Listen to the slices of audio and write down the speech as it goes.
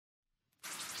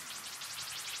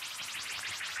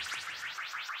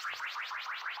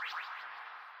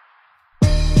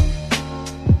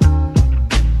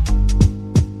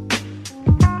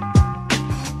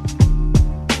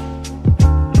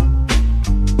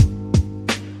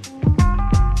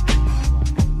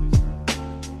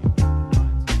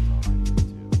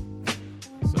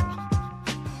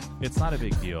not a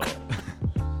big deal.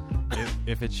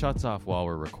 If it shuts off while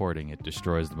we're recording, it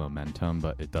destroys the momentum,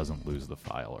 but it doesn't lose the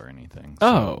file or anything.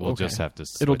 So we'll just have to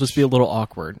switch. It'll just be a little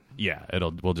awkward. Yeah,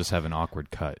 we'll just have an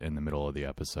awkward cut in the middle of the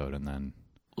episode, and then...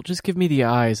 Well, just give me the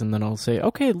eyes, and then I'll say,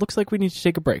 okay, it looks like we need to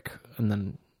take a break. And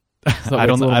then... I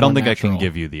don't think I can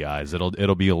give you the eyes.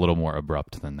 It'll be a little more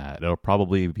abrupt than that. It'll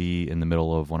probably be in the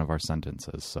middle of one of our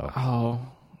sentences. So. Oh,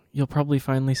 you'll probably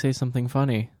finally say something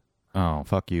funny. Oh,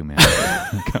 fuck you, man.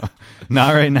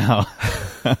 Not right now.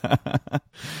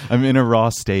 I'm in a raw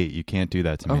state. You can't do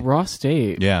that to me. A raw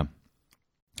state? Yeah.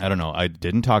 I don't know. I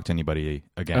didn't talk to anybody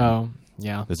again. Oh,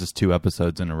 yeah. This is 2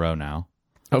 episodes in a row now.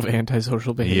 Of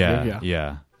antisocial behavior?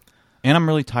 Yeah. And I'm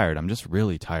really tired. I'm just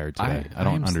really tired today. I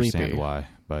don't understand sleepy. why,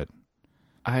 but...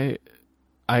 I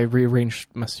rearranged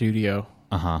my studio.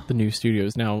 The new studio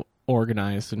is now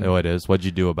organized. And it is? What'd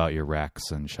you do about your racks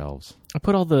and shelves? I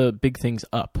put all the big things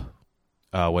up.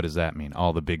 What does that mean?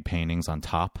 All the big paintings on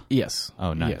top? Yes.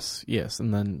 Oh, nice. Yes.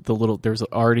 And then there's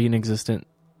already an existent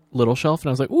little shelf, and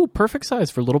I was like, ooh, perfect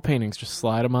size for little paintings. Just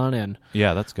slide them on in.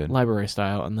 Yeah, that's good. Library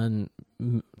style. And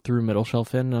then threw middle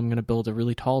shelf in, and I'm going to build a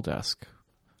really tall desk.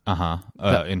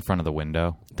 In front of the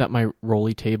window. That my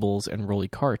rolly tables and rolly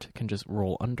cart can just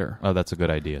roll under. Oh, that's a good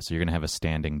idea. So you're going to have a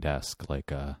standing desk,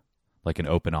 like an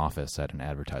open office at an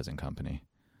advertising company.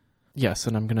 Yes,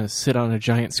 and I'm going to sit on a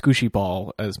giant squishy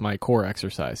ball as my core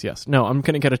exercise. Yes. No, I'm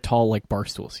going to get a tall, bar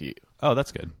stool seat. Oh,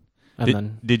 that's good.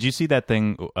 Did you see that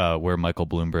thing where Michael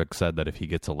Bloomberg said that if he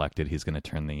gets elected, he's going to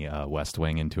turn the West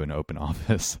Wing into an open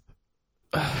office?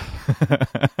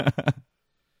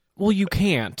 Well, you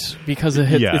can't because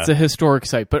it's a historic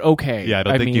site, but okay. Yeah, I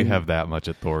don't think you have that much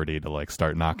authority to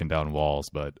start knocking down walls,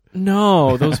 but...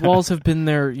 No, those walls have been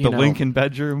there, The Lincoln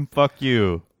bedroom? Fuck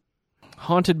you.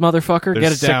 Haunted motherfucker,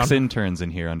 There's get it down. 6 interns in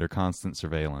here under constant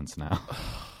surveillance now.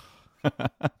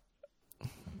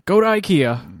 Go to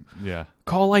IKEA. Yeah.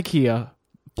 Call IKEA.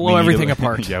 Blow everything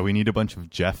apart. Yeah, we need a bunch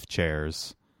of Jeff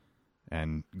chairs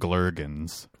and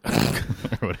Glurgans.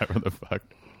 Or whatever the fuck.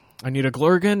 I need a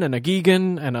Glurgan and a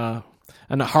Geegan and a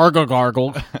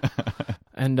Hargagargle.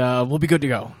 And we'll be good to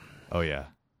go. Oh, yeah.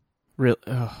 Really?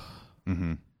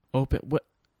 Mm-hmm. Open. What?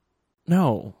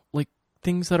 No.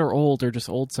 Things that are old are just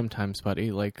old sometimes, buddy.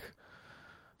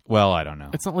 Well, I don't know.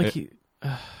 It's not like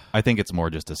I think it's more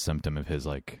just a symptom of his,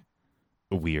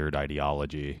 weird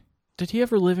ideology. Did he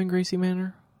ever live in Gracie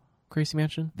Manor? Gracie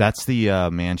Mansion? That's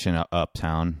the mansion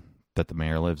uptown that the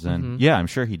mayor lives in. Mm-hmm. Yeah, I'm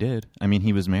sure he did. I mean,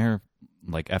 he was mayor...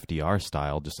 FDR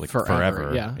style, just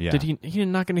forever. Yeah. Did he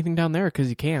didn't knock anything down there because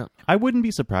he can't. I wouldn't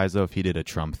be surprised though if he did a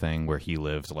Trump thing where he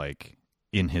lived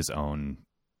in his own,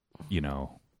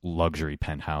 luxury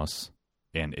penthouse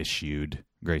and eschewed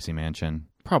Gracie Mansion.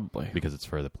 Probably because it's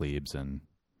for the plebes, and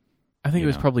I think it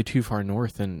was probably too far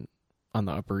north and on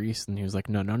the Upper East, and he was like,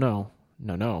 no.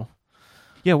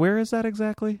 Yeah, where is that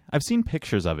exactly? I've seen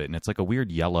pictures of it, and it's a weird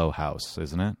yellow house,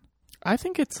 isn't it? I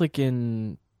think it's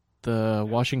in the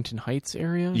Washington Heights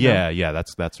area? Yeah,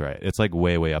 that's right. It's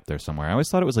way up there somewhere. I always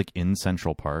thought it was in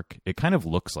Central Park. It kind of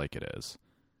looks like it is.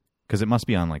 Because it must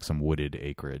be on some wooded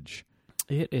acreage.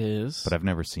 It is. But I've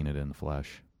never seen it in the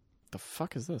flesh. The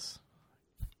fuck is this?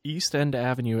 East End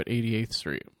Avenue at 88th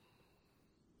Street.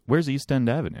 Where's East End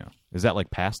Avenue? Is that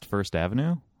past First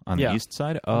Avenue? On the east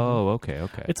side? Oh, okay.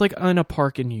 It's in a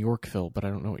park in Yorkville, but I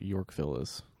don't know what Yorkville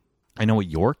is. I know what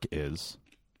York is.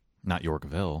 Not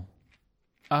Yorkville.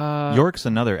 York's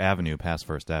another avenue past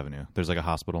First Avenue. There's a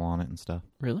hospital on it and stuff.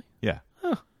 Really? Yeah.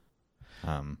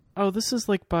 Huh. This is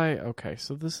by... Okay,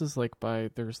 so this is by...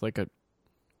 There's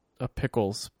a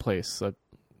pickles place.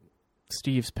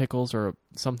 Steve's Pickles or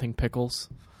something Pickles.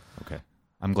 Okay.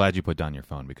 I'm glad you put down your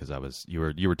phone because you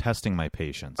were testing my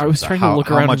patience. I was trying to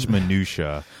look around. How much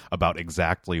minutia about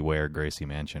exactly where Gracie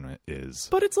Mansion is.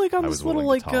 But it's on this little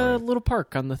little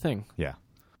park on the thing. Yeah.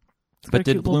 But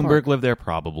did Bloomberg live there?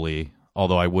 Probably.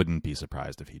 Although I wouldn't be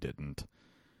surprised if he didn't.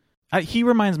 He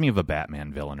reminds me of a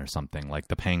Batman villain or something, like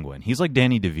the Penguin. He's like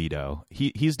Danny DeVito.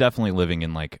 He's definitely living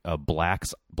in a black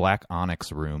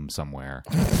onyx room somewhere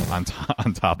on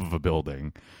top of a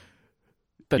building.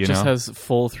 That just has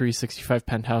full 365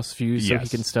 penthouse views so he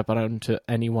Yes. can step out onto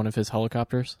any one of his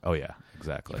helicopters. Oh, yeah,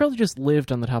 exactly. He probably just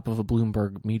lived on the top of a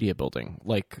Bloomberg media building.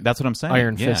 That's what I'm saying.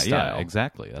 Iron Fist style. Yeah,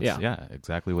 exactly. That's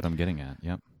exactly what I'm getting at.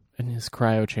 Yep. And his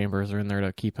cryo chambers are in there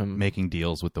to keep him... Making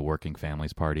deals with the Working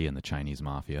Families Party and the Chinese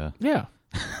Mafia. Yeah.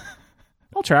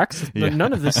 All tracks. Yeah.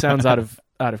 None of this sounds out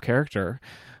of character.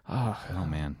 Oh,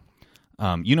 man.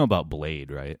 You know about Blade,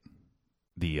 right?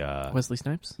 The Wesley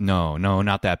Snipes? No,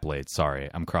 not that Blade. Sorry,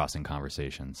 I'm crossing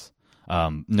conversations.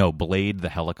 No, Blade, the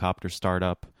helicopter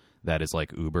startup that is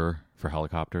like Uber for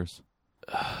helicopters.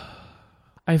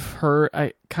 I I've heard.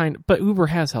 But Uber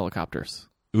has helicopters.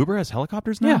 Uber has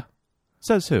helicopters now? Yeah.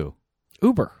 Says who?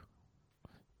 Uber.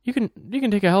 You can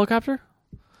take a helicopter?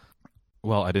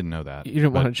 Well, I didn't know that. You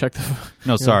didn't want to check the...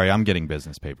 No, sorry. I'm getting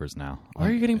business papers now. Why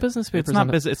are you getting business papers?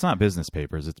 It's not business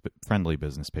papers. It's friendly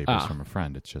business papers from a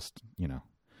friend. It's just,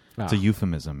 it's a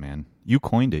euphemism, man. You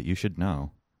coined it. You should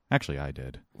know. Actually, I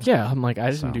did. Yeah, I'm like,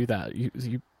 I didn't do that. You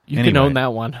can own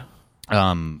that one.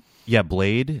 Yeah,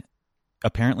 Blade.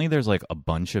 Apparently, there's like a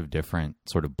bunch of different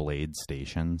sort of Blade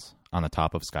stations on the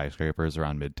top of skyscrapers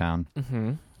around Midtown.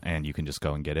 Mm-hmm. And you can just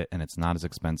go and get it, and it's not as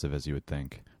expensive as you would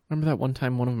think. Remember that one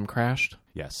time one of them crashed?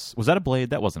 Yes. Was that a Blade?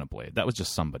 That wasn't a Blade. That was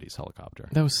just somebody's helicopter.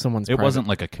 That was someone's It wasn't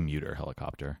like a commuter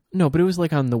helicopter. No, but it was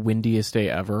like on the windiest day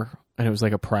ever, and it was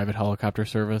like a private helicopter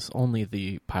service. Only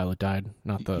the pilot died,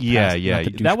 not the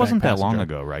That wasn't that long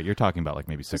passenger. ago, right? You're talking about like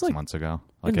maybe 6 months ago?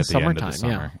 Like at the the end of the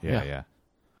summertime, summer.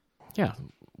 Yeah,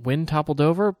 wind toppled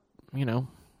over,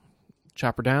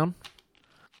 chopper down.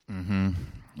 Mm-hmm.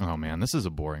 Oh man, this is a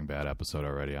boring, bad episode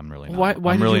already. I'm really not.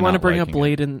 Why did you want to bring up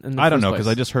Blade in the I don't first know, place? because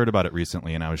I just heard about it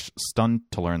recently, and I was stunned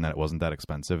to learn that it wasn't that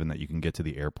expensive and that you can get to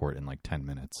the airport in like 10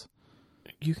 minutes.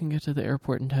 You can get to the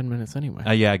airport in 10 minutes anyway.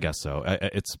 Yeah, I guess so.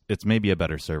 It's maybe a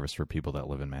better service for people that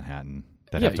live in Manhattan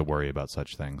that have to worry about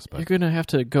such things. But you're going to have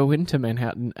to go into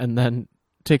Manhattan and then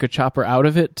take a chopper out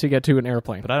of it to get to an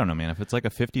airplane. But I don't know, man. If it's like a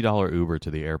 $50 Uber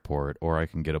to the airport, or I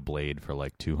can get a Blade for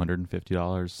like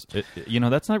 $250,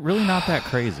 that's not that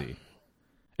crazy.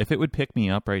 If it would pick me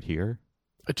up right here.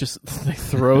 They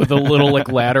throw the little like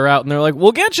ladder out and they're like,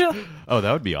 we'll get you. Oh,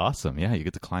 that would be awesome. Yeah, you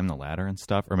get to climb the ladder and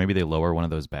stuff. Or maybe they lower one of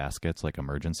those baskets like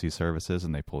emergency services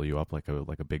and they pull you up like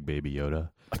a big baby Yoda.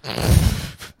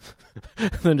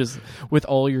 And then just with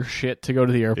all your shit to go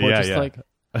to the airport. Like,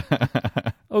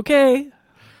 okay.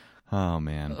 Oh,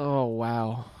 man. Oh,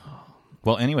 wow.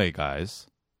 Well, anyway, guys,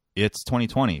 it's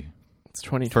 2020. It's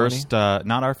 2020. First,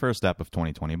 not our first step of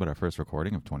 2020, but our first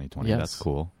recording of 2020. Yes. That's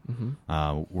cool.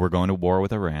 Mm-hmm. We're going to war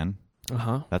with Iran.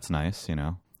 Uh-huh. That's nice,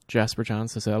 Jasper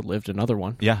Johns has outlived another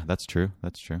one. Yeah, that's true.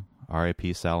 That's true.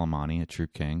 R.I.P. Salamani, a true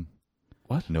king.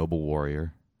 What? Noble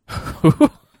warrior.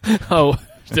 Oh,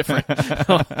 different.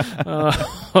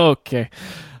 Okay.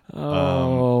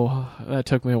 Oh, that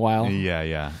took me a while.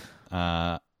 Yeah.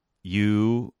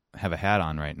 You have a hat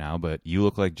on right now, but you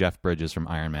look like Jeff Bridges from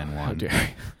Iron Man 1. How dare you.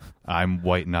 I'm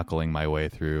white-knuckling my way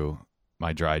through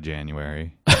my dry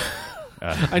January.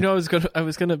 I know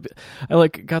I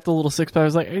like got the little 6-pack. I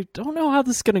was like, I don't know how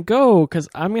this is gonna go because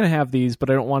I'm gonna have these,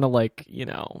 but I don't want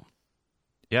to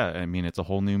Yeah, I mean, it's a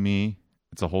whole new me.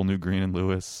 It's a whole new Green and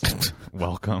Lewis.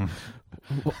 Welcome.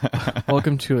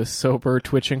 Welcome to a sober,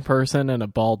 twitching person and a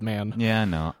bald man. Yeah,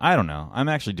 no, I don't know. I'm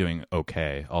actually doing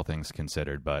okay, all things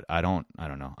considered, but I don't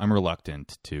know. I'm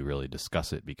reluctant to really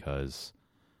discuss it because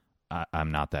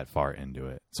I'm not that far into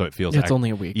it. So it feels... It's only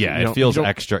a week. Yeah, it feels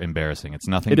extra embarrassing. It's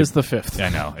nothing... It is the 5th. I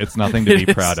know. It's nothing to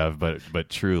be proud of, but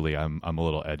truly, I'm a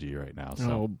little edgy right now.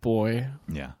 So. Oh, boy.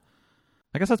 Yeah.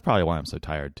 I guess that's probably why I'm so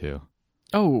tired, too.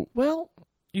 Oh, well,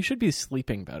 you should be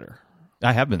sleeping better.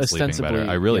 I have been sleeping better.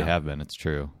 I really have been. It's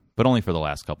true. But only for the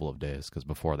last couple of days, because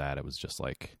before that, it was just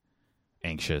like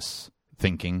anxious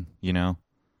thinking,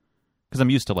 Because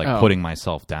I'm used to putting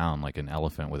myself down like an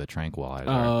elephant with a tranquilizer.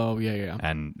 Oh, yeah.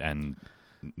 And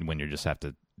when you just have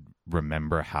to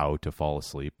remember how to fall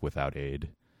asleep without aid,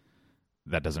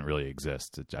 that doesn't really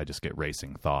exist. I just get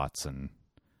racing thoughts. And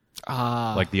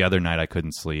like the other night, I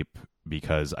couldn't sleep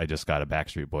because I just got a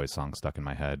Backstreet Boys song stuck in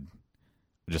my head,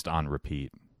 just on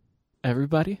repeat.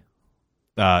 Everybody?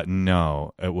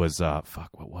 No, it was,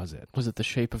 what was it? Was it The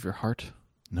Shape of Your Heart?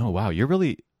 No, wow, you're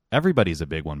really... Everybody's a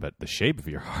big one, but The Shape of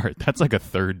Your Heart, that's like a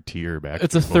third tier back.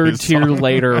 It's a third tier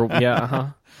later.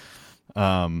 Yeah,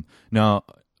 no.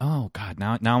 Oh God,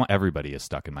 now everybody is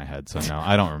stuck in my head. So no,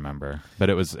 I don't remember.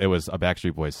 But it was a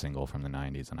Backstreet Boys single from the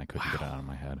 90s, and I couldn't get it out of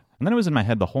my head. And then it was in my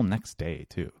head the whole next day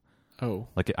too. Oh,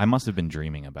 like I must have been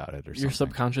dreaming about it or something. Your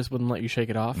subconscious wouldn't let you shake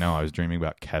it off? No, I was dreaming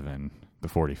about Kevin, the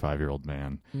 45-year-old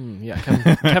man. Yeah,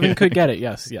 Kevin could get it.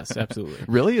 Yes, absolutely.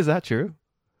 Really? Is that true?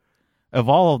 Of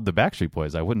all of the Backstreet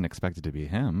Boys, I wouldn't expect it to be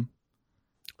him.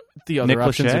 The other Nick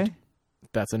options Lachey?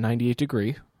 That's a 98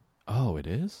 Degree. Oh, it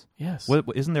is? Yes. What,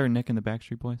 isn't there a Nick in the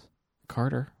Backstreet Boys?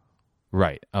 Carter.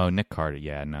 Right. Oh, Nick Carter.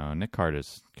 Yeah, no, Nick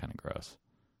Carter's kind of gross.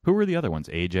 Who were the other ones?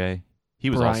 AJ? He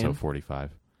was Brian. Also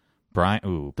 45. Brian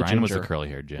was the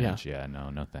curly-haired ginge. Yeah,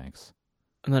 no thanks.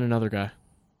 And then another guy.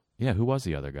 Yeah, who was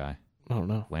the other guy? I don't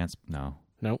know. Lance? No.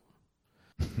 Nope.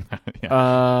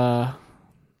 Yeah.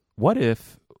 What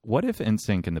if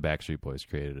NSYNC and the Backstreet Boys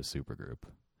created a supergroup?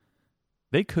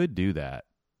 They could do that,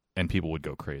 and people would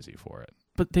go crazy for it.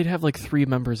 But they'd have like 3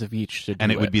 members of each to do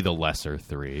and it would be the lesser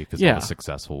 3 because all the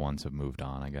successful ones have moved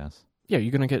on, I guess. Yeah,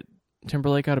 you're going to get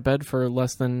Timberlake out of bed for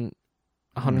less than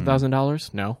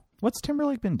 $100,000? No. What's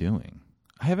Timberlake been doing?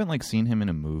 I haven't like seen him in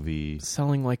a movie.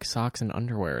 Selling like socks and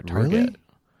underwear at Target. Really?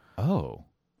 Oh.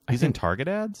 He's in Target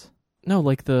ads? No,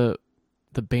 like the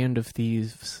Band of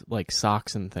Thieves like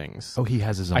socks and things. Oh, he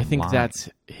has his own I think line. that's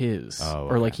his. Oh,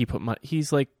 Or okay. like he put money.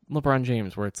 He's like LeBron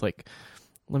James where it's like,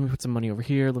 let me put some money over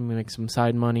here. Let me make some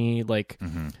side money. Like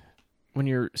when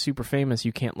you're super famous,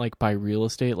 you can't like buy real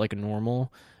estate like a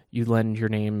normal. You lend your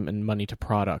name and money to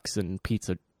products and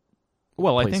pizza.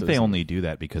 Well, I think they only do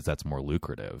that because that's more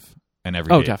lucrative. And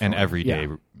everyday,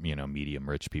 medium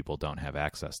rich people don't have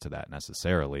access to that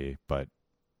necessarily, but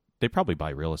they probably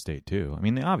buy real estate too. I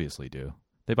mean, they obviously do.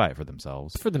 They buy it for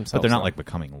themselves. But they're not like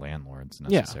becoming landlords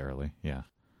necessarily. Yeah.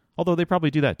 Although they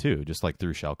probably do that too, just like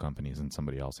through shell companies and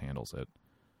somebody else handles it.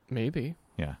 Maybe.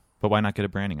 Yeah. But why not get a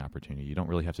branding opportunity? You don't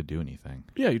really have to do anything.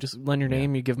 Yeah, you just lend your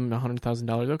name, you give them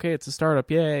 $100,000. Okay, it's a startup.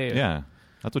 Yay. Yeah.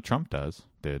 That's what Trump does.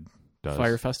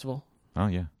 Fire Festival. Oh,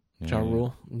 yeah. Ja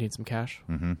Rule. Need some cash.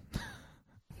 Mm-hmm.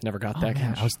 Never got that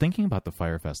cash. I was thinking about the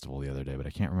Fire Festival the other day, but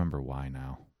I can't remember why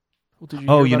now. Well, did you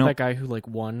hear about that guy who like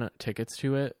won tickets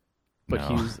to it? But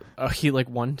no. he like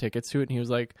won tickets to it, and he was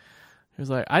like,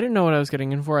 I didn't know what I was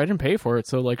getting in for. I didn't pay for it,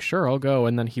 so like, sure, I'll go.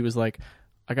 And then he was like,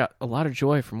 I got a lot of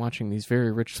joy from watching these very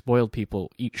rich, spoiled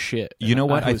people eat shit. You know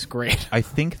what? It was great. I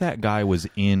think that guy was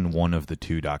in one of the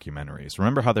 2 documentaries.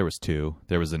 Remember how there was 2?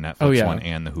 There was the Netflix one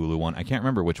and the Hulu one. I can't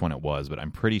remember which one it was, but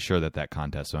I'm pretty sure that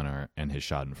contest winner and his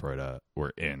Schadenfreude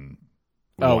were in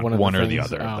one or the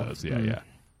other of those. Yeah, yeah.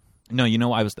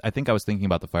 No, I think I was thinking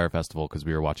about the Fire Festival because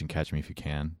we were watching Catch Me If You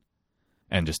Can,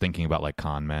 and just thinking about like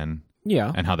con men.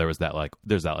 Yeah. And how there's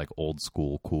that old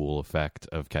school cool effect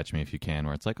of Catch Me If You Can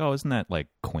where it's like, oh, isn't that like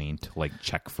quaint, like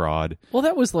check fraud? Well,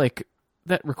 that was like,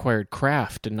 that required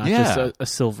craft and not just a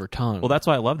silver tongue. Well, that's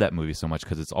why I love that movie so much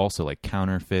because it's also like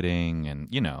counterfeiting and,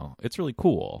 it's really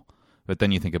cool. But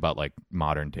then you think about like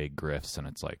modern day grifts and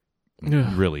it's like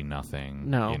really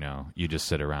nothing. No. You just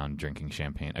sit around drinking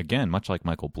champagne. Again, much like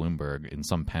Michael Bloomberg in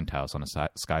some penthouse on a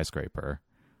skyscraper,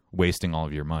 wasting all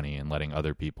of your money and letting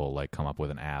other people like come up with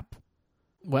an app.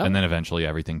 Well, and then eventually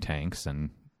everything tanks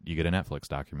and you get a Netflix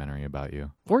documentary about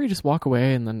you. Or you just walk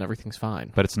away and then everything's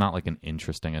fine. But it's not like an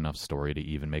interesting enough story to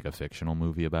even make a fictional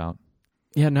movie about.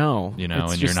 Yeah, no. You're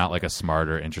not like a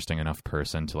smarter, interesting enough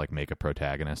person to like make a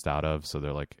protagonist out of. So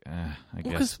they're like, I guess.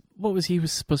 Because what was he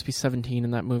was supposed to be 17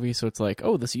 in that movie. So it's like,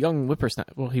 oh, this young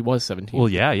whippersnapper. Well, he was 17. Well,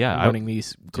 yeah. Running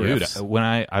these grifts. Dude, when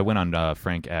I went on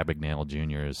Frank Abagnale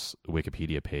Jr.'s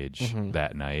Wikipedia page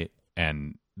that night,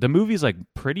 and the movie's like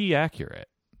pretty accurate.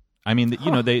 I mean,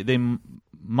 they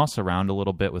muss around a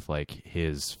little bit with like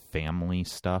his family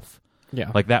stuff.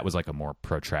 Yeah. Like that was like a more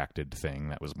protracted thing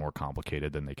that was more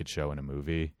complicated than they could show in a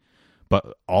movie.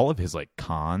 But all of his like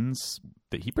cons,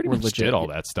 that he pretty much did all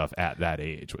that stuff at that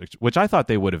age, which I thought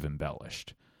they would have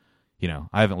embellished.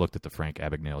 I haven't looked at the Frank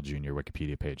Abagnale Jr.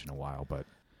 Wikipedia page in a while, but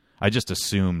I just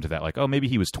assumed that like, oh, maybe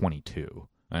he was 22.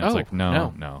 And it's like,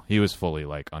 no. He was fully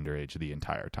like underage the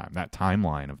entire time. That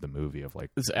timeline of the movie of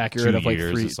like it's accurate 2 of like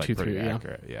years 3, is like 2, pretty 3,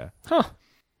 accurate. Yeah. Huh.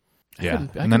 Yeah.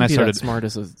 And then I started smart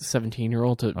as a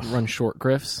 17-year-old to run short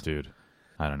grifts. Dude,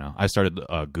 I don't know. I started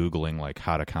Googling like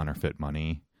how to counterfeit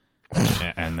money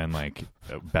and then like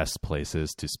best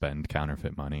places to spend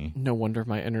counterfeit money. No wonder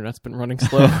my internet's been running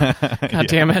slow. God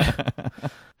damn it.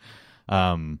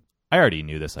 I already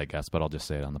knew this, I guess, but I'll just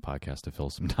say it on the podcast to fill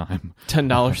some time.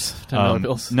 $10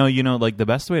 bills. No, like the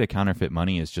best way to counterfeit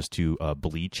money is just to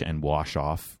bleach and wash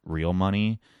off real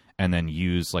money and then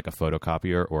use like a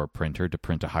photocopier or a printer to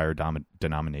print a higher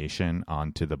denomination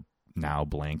onto the now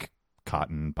blank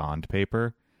cotton bond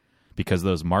paper because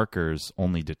those markers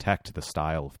only detect the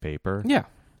style of paper. Yeah.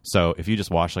 So if you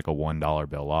just wash like a $1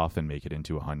 bill off and make it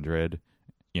into 100,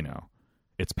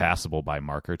 it's passable by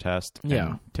marker test. Yeah.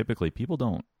 And typically people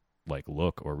don't like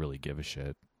look or really give a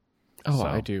shit. Oh, so,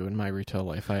 I do in my retail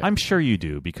life. I'm sure you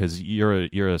do because you're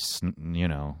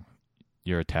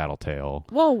a tattletale.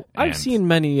 Well, I've seen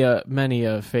many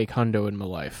a fake hundo in my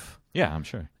life. Yeah, I'm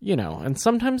sure. And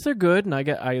sometimes they're good, and I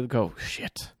go,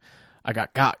 shit, I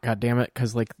got, God damn it,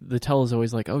 because like the tell is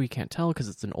always like, oh, you can't tell because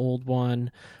it's an old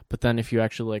one. But then if you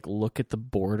actually like look at the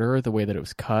border, the way that it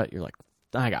was cut, you're like,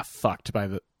 I got fucked by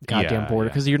the goddamn border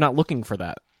because you're not looking for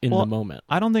that in the moment.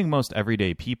 I don't think most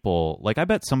everyday people, like I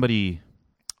bet somebody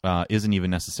isn't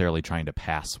even necessarily trying to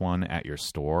pass one at your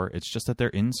store. It's just that they're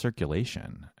in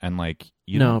circulation. And like,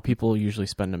 people usually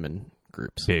spend them in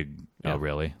groups. Big. Yeah. Oh,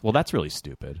 really? Well, that's really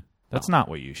stupid. That's not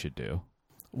what you should do.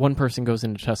 One person goes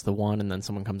in to test the one and then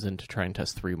someone comes in to try and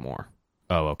test 3 more.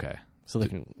 Oh, okay. So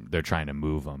they're trying to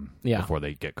move them before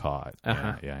they get caught.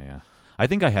 Uh-huh. Yeah. I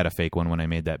think I had a fake one when I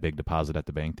made that big deposit at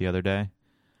the bank the other day,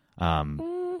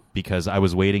 because I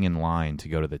was waiting in line to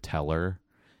go to the teller,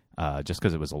 just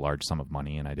because it was a large sum of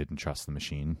money and I didn't trust the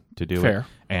machine to do it.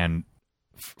 And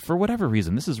for whatever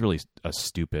reason, this is really a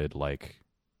stupid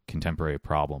contemporary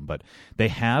problem, but they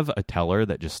have a teller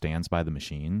that just stands by the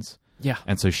machines. Yeah.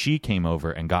 And so she came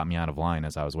over and got me out of line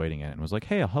as I was waiting it and was like,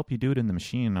 "Hey, I'll help you do it in the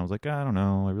machine." And I was like, "I don't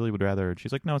know. I really would rather." And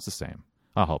she's like, "No, it's the same.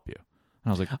 I'll help you." And I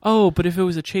was like, "Oh, but if it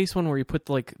was a Chase one where you put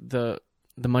the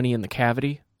money in the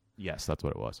cavity?" Yes, that's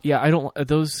what it was. Yeah, I don't.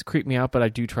 Those creep me out, but I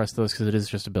do trust those because it is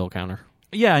just a bill counter.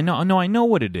 Yeah, I know. No, I know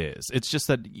what it is. It's just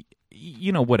that,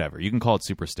 whatever. You can call it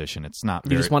superstition. It's not.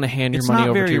 You just want to hand your money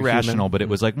over to your It's not very rational, human. but it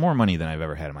was more money than I've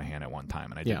ever had in my hand at one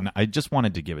time, and I didn't. I just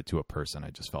wanted to give it to a person.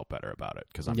 I just felt better about it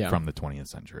because I'm from the 20th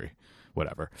century.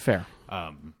 Whatever. Fair.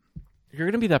 You're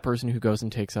going to be that person who goes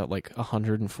and takes out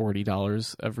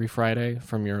 $140 every Friday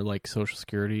from your Social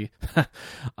Security.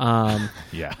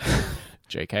 Yeah.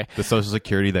 JK. The Social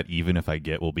Security that even if I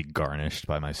get will be garnished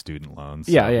by my student loans.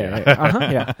 Yeah.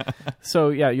 Yeah. So,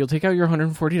 you'll take out your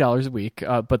 $140 a week,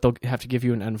 but they'll have to give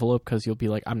you an envelope because you'll be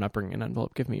like, "I'm not bringing an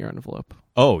envelope. Give me your envelope."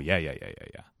 Oh, yeah.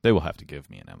 They will have to give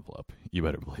me an envelope. You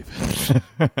better believe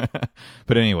it.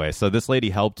 But anyway, so this lady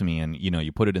helped me, and,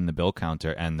 you put it in the bill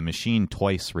counter, and the machine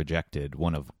twice rejected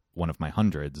one of my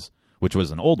hundreds, which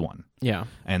was an old one. Yeah.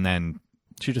 And then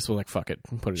she just was like, "Fuck it,"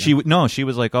 and put it in. No, she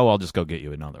was like, "Oh, I'll just go get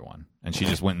you another one." And she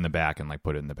just went in the back and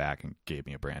put it in the back and gave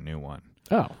me a brand new one.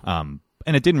 Oh.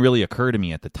 And it didn't really occur to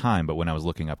me at the time, but when I was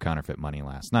looking up counterfeit money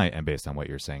last night, and based on what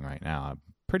you're saying right now, I'm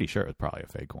pretty sure it was probably a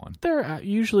fake one. They're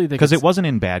usually because it wasn't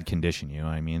in bad condition. You know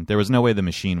what I mean? There was no way the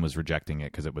machine was rejecting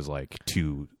it because it was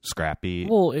too scrappy.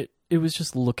 Well, it was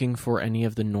just looking for any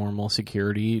of the normal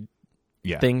security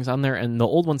things on there, and the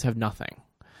old ones have nothing.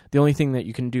 The only thing that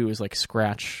you can do is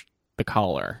scratch the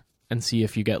collar and see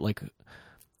if you get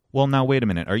Well, now wait a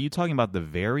minute. Are you talking about the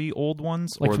very old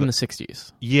ones, or from the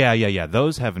 60s? Yeah.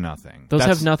 Those have nothing. Those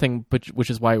have nothing, which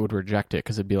is why it would reject it,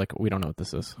 because it'd be like, "We don't know what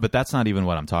this is." But that's not even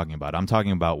what I'm talking about. I'm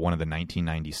talking about one of the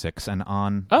 1996 and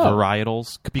on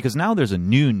varietals, because now there's a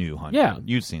new 100. Yeah,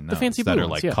 you've seen those the fancy that blue are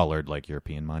ones, colored like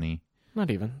European money. Not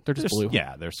even. They're just blue.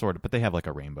 Yeah, they're sort of, but they have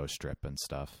a rainbow strip and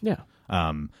stuff. Yeah.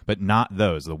 But not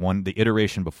those. The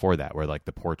iteration before that, where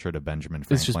the portrait of Benjamin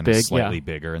Franklin big, is slightly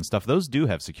bigger and stuff. Those do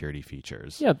have security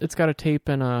features. Yeah, it's got a tape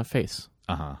and a face.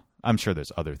 I'm sure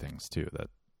there's other things too that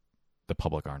the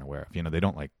public aren't aware of. They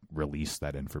don't release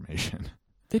that information.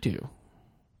 They do.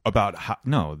 About how?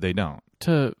 No, they don't.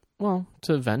 To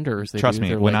vendors. Trust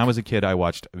me. When I was a kid, I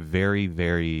watched very,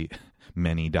 very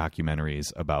many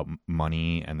documentaries about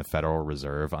money and the Federal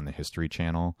Reserve on the History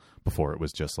Channel before it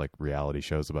was just reality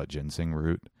shows about ginseng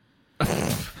root.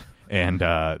 And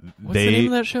what's the name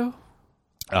of that show?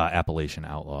 Appalachian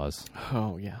Outlaws.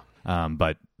 Oh yeah.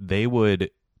 But they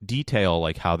would detail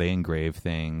how they engrave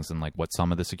things and what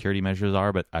some of the security measures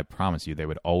are. But I promise you, they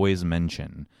would always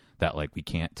mention that we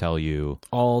can't tell you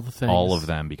all the things, all of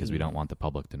them, because we don't want the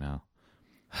public to know.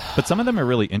 But some of them are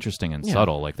really interesting and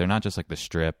subtle. They're not just the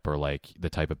strip or the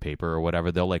type of paper or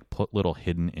whatever. They'll put little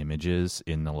hidden images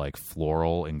in the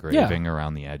floral engraving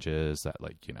around the edges that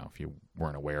if you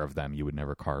weren't aware of them, you would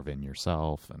never carve in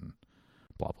yourself, and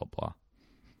blah blah blah.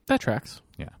 That tracks.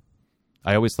 Yeah.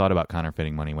 I always thought about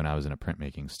counterfeiting money when I was in a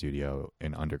printmaking studio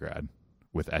in undergrad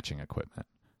with etching equipment.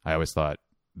 I always thought,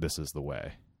 this is the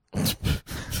way.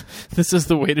 This is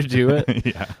the way to do it?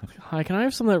 Yeah. Hi, can I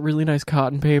have some of that really nice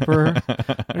cotton paper?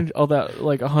 And all that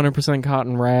 100%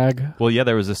 cotton rag? Well, yeah,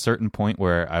 there was a certain point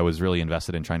where I was really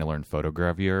invested in trying to learn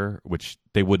photogravure, which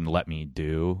they wouldn't let me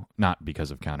do, not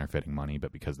because of counterfeiting money,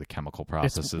 but because the chemical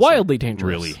process is wildly dangerous.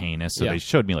 Really heinous. So they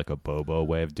showed me a bobo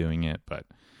way of doing it. But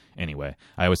anyway,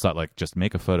 I always thought just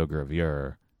make a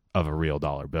photogravure of a real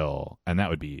dollar bill, and that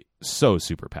would be so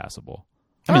super passable.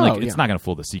 I mean, it's not going to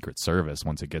fool the Secret Service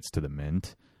once it gets to the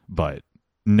mint, but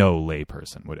no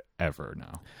layperson would ever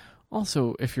know.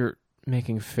 Also, if you're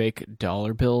making fake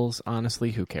dollar bills,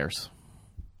 honestly, who cares?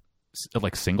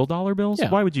 Single dollar bills? Yeah.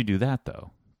 Why would you do that,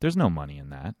 though? There's no money in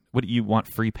that. What, you want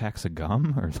free packs of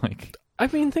gum? Or I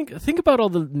mean, think about all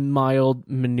the mild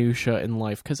minutia in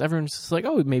life, because everyone's just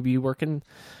oh, maybe you work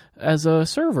as a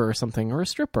server or something, or a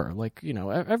stripper,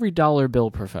 every dollar bill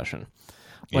profession.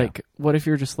 What if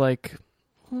you're just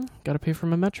got to pay for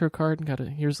my Metro card,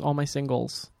 here's all my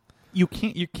singles. You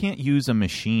can't use a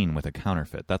machine with a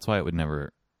counterfeit. That's why it would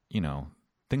never,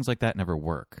 things like that never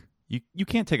work. You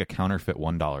can't take a counterfeit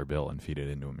 $1 bill and feed it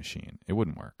into a machine. It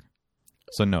wouldn't work.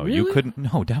 So no, Really? you couldn't.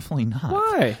 No, definitely not.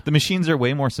 Why? The machines are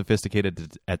way more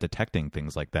sophisticated at detecting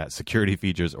things like that, security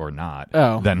features or not,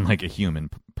 than like a human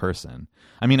person.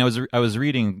 I mean, I was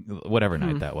reading whatever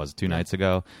night that was, 2 nights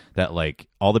ago, that like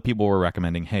all the people were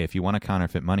recommending, hey, if you want to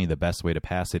counterfeit money, the best way to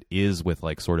pass it is with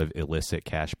like sort of illicit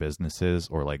cash businesses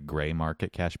or like gray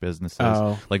market cash businesses.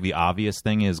 Oh. Like the obvious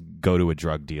thing is go to a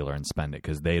drug dealer and spend it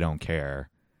because they don't care.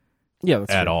 Yeah,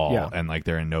 that's at true. all, Yeah. and like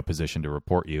they're in no position to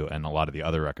report you. And a lot of the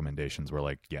other recommendations were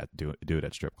like, yeah, do it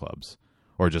at strip clubs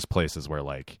or just places where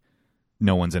like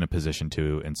no one's in a position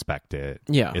to inspect it.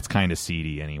 Yeah. It's kind of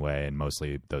seedy anyway, and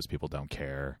mostly those people don't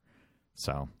care.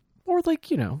 So, Or like,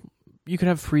 you could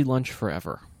have free lunch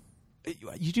forever.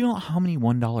 you do know how many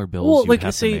 $1 bills? Well, you like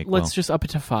have say, to make? let's just up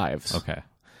it to 5s. Okay.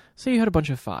 Say you had a bunch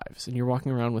of 5s and you're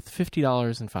walking around with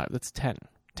 $50 in 5. That's 10.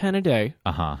 10 a day.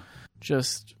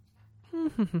 Just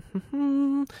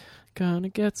gonna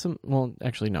get some. Well,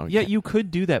 actually, no. Yeah, you could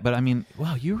do that, but I mean,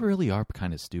 wow, you really are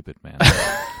kind of stupid, man.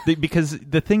 Because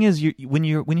the thing is, when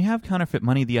you have counterfeit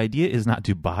money, the idea is not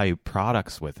to buy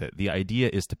products with it. The idea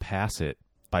is to pass it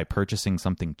by purchasing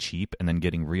something cheap and then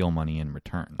getting real money in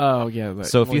return. Oh yeah.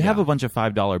 So if you have a bunch of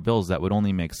 $5 bills, that would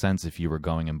only make sense if you were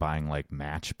going and buying like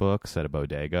matchbooks at a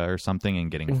bodega or something and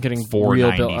getting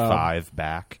 $4.95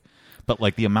 back. But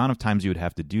like the amount of times you would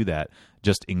have to do that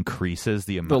just increases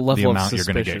the amount you're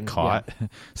going to get caught. Yeah.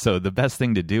 So the best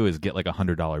thing to do is get like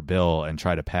 $100 bill and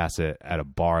try to pass it at a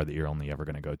bar that you're only ever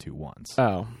going to go to once.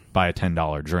 Oh, buy a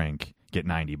 $10 drink, get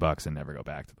 $90, and never go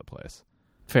back to the place.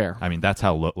 Fair. I mean, that's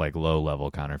how low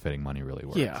level counterfeiting money really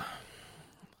works. Yeah,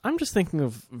 I'm just thinking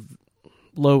of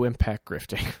low impact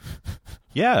grifting.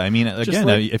 Yeah, I mean, again,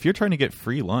 like, if you're trying to get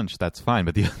free lunch, that's fine.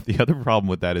 But the other problem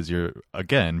with that is you're,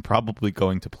 again, probably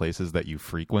going to places that you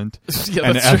frequent. Yeah,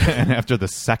 and after the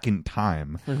second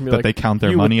time that they count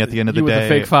their money at the end of the day,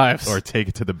 the fake 5s. Or take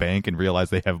it to the bank and realize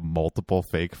they have multiple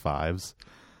fake 5s.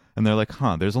 And they're like,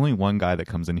 there's only one guy that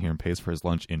comes in here and pays for his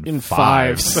lunch in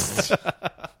 5s.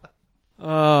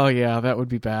 Oh, yeah, that would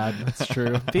be bad. That's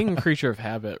true. Being a creature of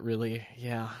habit, really,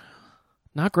 yeah.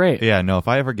 Not great. Yeah, no, if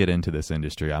I ever get into this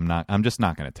industry, I'm just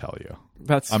not going to tell you.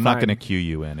 I'm not going to cue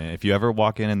you in. If you ever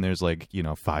walk in and there's like,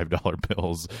 $5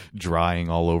 bills drying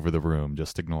all over the room,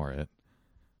 just ignore it.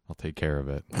 I'll take care of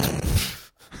it.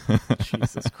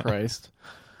 Jesus Christ.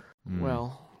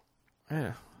 Well,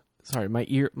 sorry,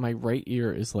 my right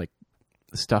ear is like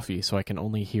stuffy, so I can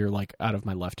only hear like out of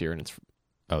my left ear, and it's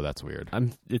that's weird.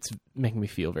 It's making me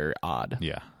feel very odd.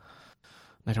 Yeah.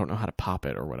 I don't know how to pop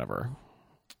it or whatever.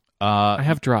 I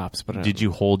have drops, but did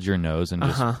you hold your nose and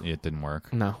just it didn't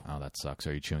work? No. Oh, that sucks.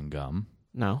 Are you chewing gum?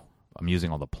 No. I'm using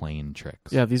all the plane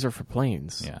tricks. Yeah, these are for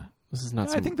planes. Yeah. This is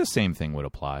not. I think the same thing would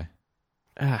apply.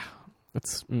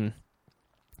 It's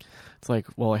like,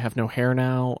 well, I have no hair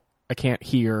now. I can't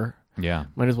hear. Yeah.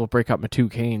 Might as well break out my 2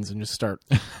 canes and just start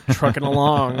trucking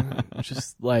along.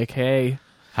 Just like, hey.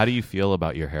 How do you feel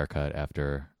about your haircut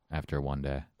after one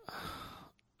day?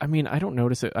 I mean, I don't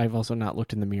notice it. I've also not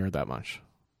looked in the mirror that much.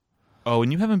 Oh,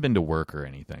 and you haven't been to work or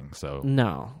anything, so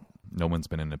no one's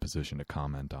been in a position to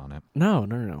comment on it. No,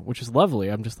 which is lovely.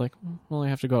 I'm just like, well, I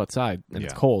have to go outside and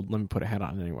it's cold. Let me put a hat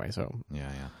on anyway. So yeah.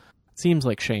 It seems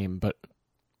like shame, but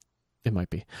it might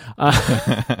be.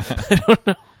 I don't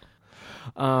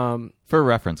know. For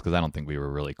reference, because I don't think we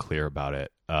were really clear about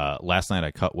it. Last night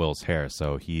I cut Will's hair,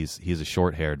 so he's a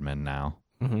short-haired man now.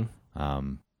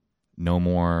 Mm-hmm. No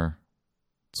more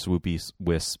swoopy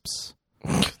wisps.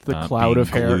 The cloud of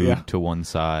hair to one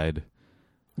side.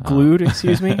 Glued,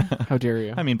 excuse me? How dare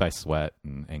you? I mean, by sweat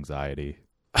and anxiety,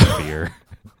 fear.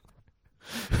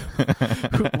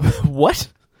 What?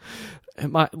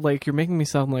 You're making me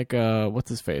sound like what's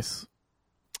his face?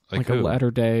 Like a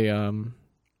latter-day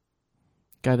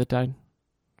guy that died.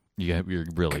 You're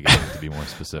really going to have to be more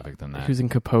specific than that. Who's in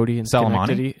Capote and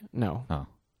Soleimani? No. Oh.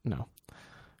 No.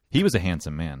 He was a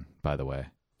handsome man, by the way.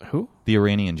 Who? The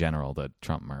Iranian general that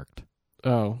Trump murked.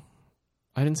 Oh.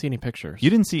 I didn't see any pictures. You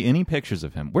didn't see any pictures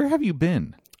of him. Where have you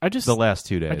been? The last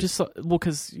 2 days. I just saw,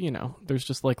 because, there's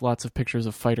just like lots of pictures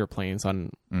of fighter planes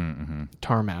on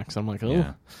tarmacs. I'm like, oh.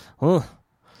 Yeah. Oh.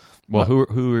 Well,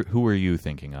 who are you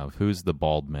thinking of? Who's the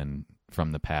bald man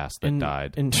from the past that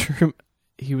died?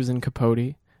 He was in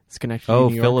Capote, Schenectady,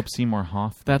 New York. Philip Seymour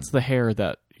Hoffman. That's the hair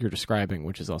that you're describing,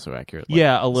 which is also accurate.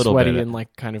 Yeah, a little sweaty bit. And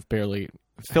like kind of barely.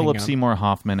 Philip Seymour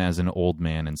Hoffman as an old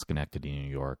man in Schenectady, New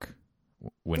York,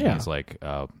 when he's like,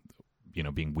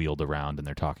 being wheeled around and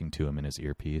they're talking to him in his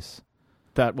earpiece.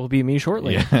 That will be me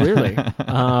shortly. Yeah. Clearly.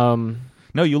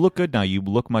 No, you look good now. You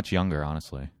look much younger,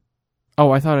 honestly. Oh,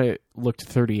 I thought I looked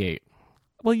 38.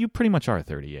 Well, you pretty much are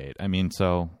 38. I mean,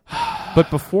 so... But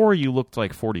before you looked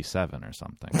like 47 or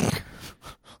something.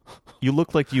 You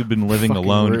look like you've been living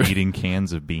alone rude. eating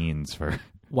cans of beans for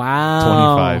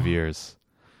Wow. 25 years.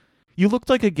 You looked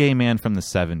like a gay man from the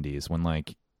 70s when,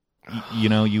 like,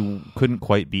 you couldn't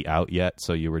quite be out yet,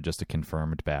 so you were just a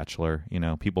confirmed bachelor.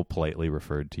 People politely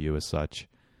referred to you as such.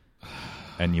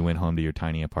 And you went home to your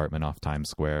tiny apartment off Times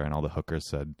Square, and all the hookers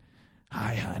said,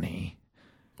 "Hi, honey."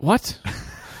 What?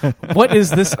 What is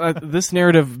this? This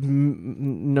narrative?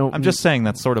 No, I'm just saying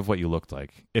that's sort of what you looked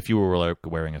like if you were like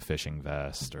wearing a fishing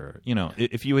vest, or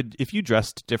if you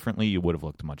dressed differently, you would have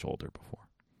looked much older before.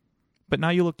 But now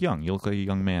you look young. You look like a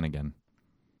young man again,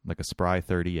 like a spry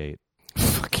 38.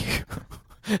 Fuck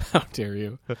you! How dare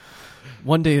you?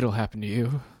 One day it'll happen to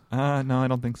you. No, I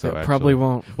don't think so. It probably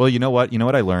won't. Well, you know what?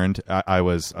 I learned. I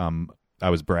was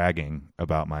bragging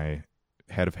about my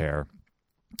head of hair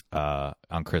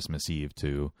on Christmas Eve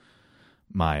to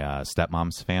my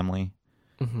stepmom's family,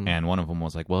 and one of them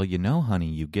was like, "Well, honey,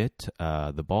 you get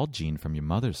the bald gene from your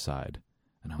mother's side."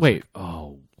 And I was like,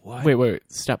 "Oh, what? Wait,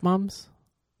 stepmoms?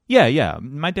 Yeah,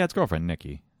 my dad's girlfriend,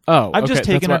 Nikki." Oh, I've just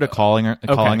taken her to calling her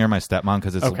my stepmom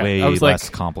because it's way less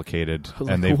like, complicated, and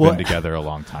like, they've been together a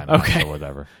long time. Okay, or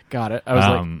whatever. Got it. I was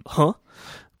like, huh?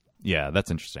 Yeah, that's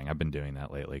interesting. I've been doing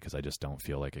that lately because I just don't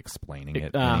feel like explaining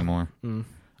it anymore.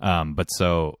 But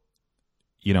so,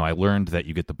 I learned that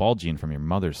you get the bald gene from your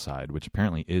mother's side, which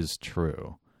apparently is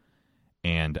true,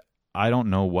 and I don't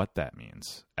know what that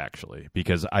means actually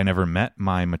because I never met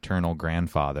my maternal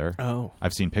grandfather. Oh,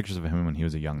 I've seen pictures of him when he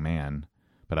was a young man,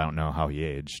 but I don't know how he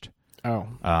aged. Oh.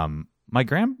 My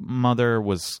grandmother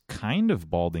was kind of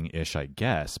balding-ish, I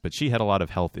guess, but she had a lot of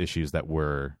health issues that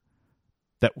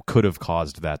could have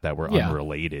caused that were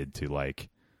unrelated to, like,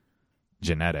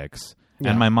 genetics.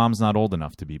 Yeah. And my mom's not old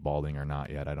enough to be balding or not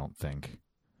yet, I don't think.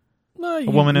 No, a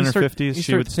woman in her 50s,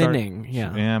 she would start thinning.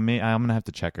 Yeah. I'm going to have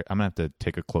to check her. I'm going to have to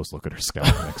take a close look at her scalp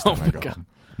next time I go home.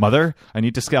 Mother, I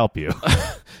need to scalp you.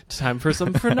 Time for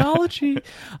some phrenology.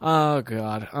 Oh,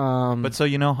 God. But so,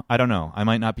 I don't know. I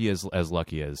might not be as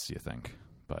lucky as you think,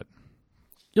 but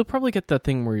you'll probably get that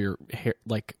thing where your hair,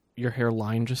 like your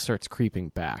hairline just starts creeping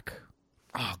back.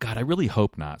 Oh, God, I really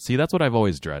hope not. See, that's what I've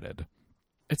always dreaded.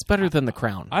 It's better than the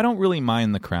crown. I don't really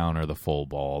mind the crown or the full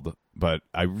bald, but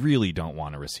I really don't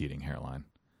want a receding hairline.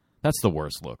 That's the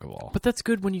worst look of all. But that's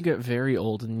good when you get very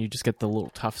old and you just get the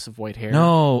little tufts of white hair.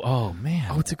 No. Oh, man.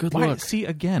 Oh, it's a good look. See,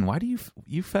 again, why do you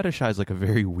fetishize like a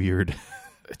very weird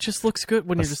It just looks good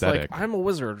when aesthetic. You're just like, I'm a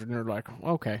wizard. And you're like,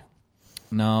 okay.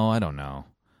 No, I don't know.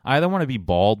 I either want to be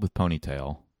bald with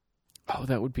ponytail. Oh,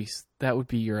 that would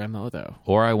be your MO, though.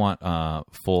 Or I want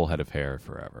full head of hair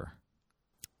forever.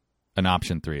 And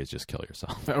option 3 is just kill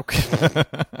yourself. Okay.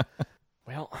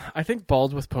 Well, I think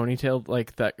bald with ponytail,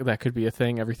 like that could be a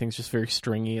thing. Everything's just very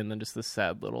stringy and then just this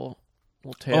sad little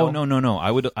tail. Oh,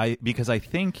 no. Because I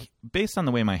think based on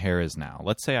the way my hair is now,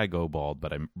 let's say I go bald,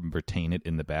 but I retain it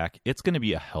in the back, it's going to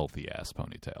be a healthy ass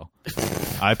ponytail.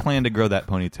 I plan to grow that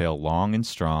ponytail long and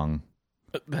strong.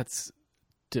 That's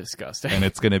disgusting. And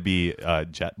it's going to be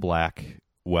jet black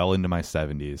well into my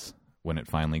 70s when it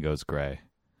finally goes gray.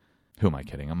 Who am I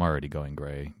kidding? I'm already going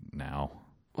gray now.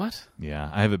 What? Yeah,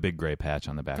 I have a big gray patch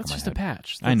on the back of my head. That's just a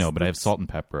patch. I know, but I have salt and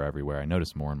pepper everywhere. I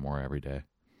notice more and more every day.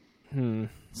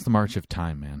 It's the march of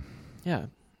time, man. Yeah,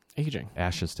 aging.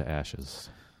 Ashes to ashes.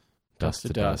 Dust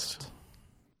to dust. Is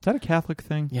that a Catholic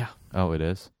thing? Yeah. Oh, it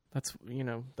is? That's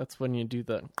when you do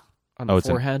the on the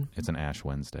forehead. It's an Ash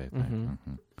Wednesday thing.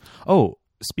 Mm-hmm. Oh,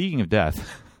 speaking of death,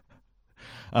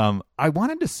 I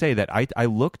wanted to say that I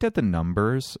looked at the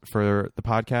numbers for the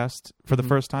podcast for the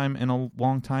first time in a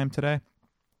long time today.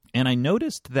 And I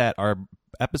noticed that our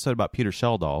episode about Peter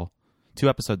Schjeldahl 2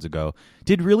 episodes ago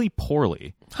did really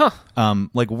poorly. Huh.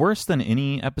 Like worse than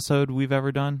any episode we've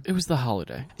ever done. It was the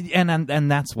holiday. And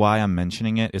that's why I'm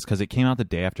mentioning it, is because it came out the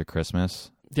day after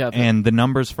Christmas. Yeah. And the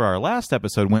numbers for our last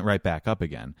episode went right back up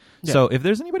again. Yeah. So if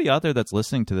there's anybody out there that's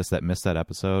listening to this that missed that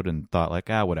episode and thought like,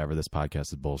 whatever, this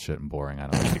podcast is bullshit and boring, I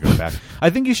don't need to go back. I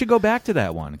think you should go back to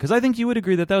that one, because I think you would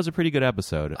agree that was a pretty good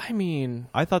episode. I mean,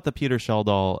 I thought the Peter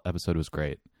Schjeldahl episode was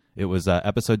great. It was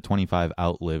episode 25,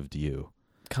 Outlived You.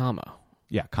 Comma.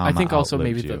 Yeah, comma. I think also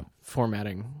maybe you. the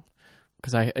formatting,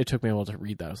 because it took me a while to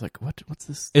read that. I was like, what's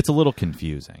this? It's a little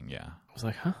confusing, yeah. I was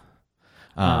like,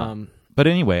 huh? But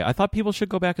anyway, I thought people should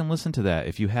go back and listen to that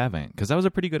if you haven't, because that was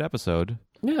a pretty good episode.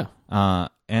 Yeah.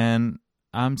 And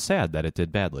I'm sad that it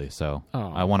did badly, so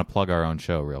I want to plug our own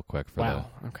show real quick for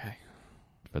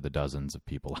for the dozens of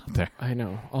people out there. I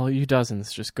know. All you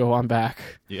dozens, just go on back.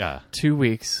 Yeah. 2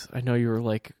 weeks. I know you were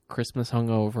like Christmas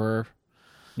hungover.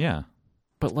 Yeah.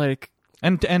 But like...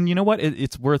 And you know what?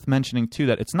 It's worth mentioning, too,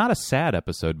 that it's not a sad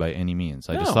episode by any means.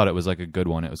 I just thought it was like a good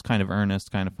one. It was kind of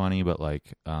earnest, kind of funny, but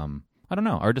like... I I don't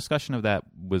know. Our discussion of that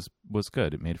was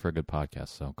good. It made for a good podcast.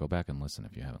 So go back and listen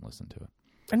if you haven't listened to it.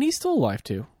 And he's still alive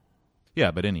too.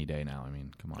 Yeah, but any day now. I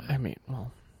mean, come on. I mean,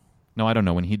 well, no, I don't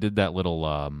know. When he did that little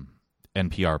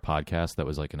NPR podcast that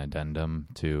was like an addendum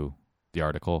to the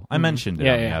article, I mentioned it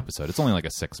on the episode. It's only like a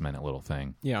 6-minute little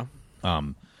thing. Yeah.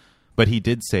 But he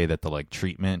did say that the like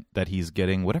treatment that he's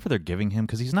getting, whatever they're giving him,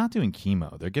 because he's not doing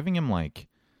chemo. They're giving him like,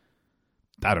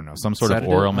 I don't know, some sort of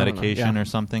oral medication or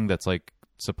something that's like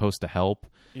supposed to help.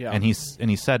 Yeah. And he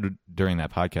said during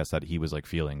that podcast that he was like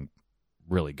feeling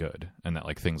really good and that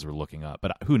like things were looking up.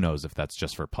 But who knows if that's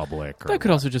just for public or that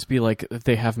could also just be like if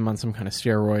they have him on some kind of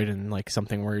steroid and like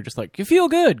something where you're just like, you feel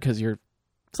good because you're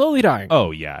slowly dying.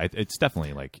 Oh, yeah. It's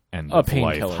definitely like end of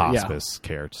life hospice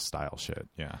care style shit.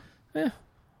 Yeah. Yeah.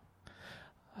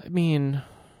 I mean,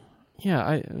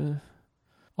 yeah,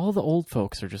 all the old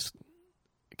folks are just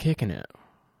kicking it.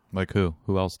 Like who?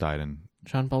 Who else died?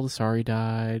 John Baldessari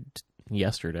died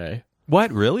yesterday.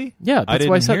 What? Really? Yeah, I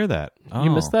didn't hear that. Oh.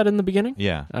 You missed that in the beginning?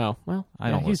 Yeah. Oh, well,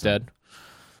 he's dead.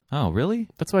 Oh, really?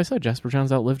 That's why I said Jasper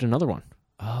Johns outlived another one.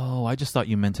 Oh, I just thought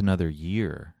you meant another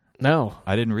year. No.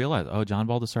 I didn't realize. Oh, John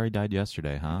Baldessari died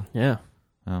yesterday, huh? Yeah.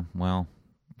 Oh, well,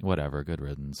 whatever. Good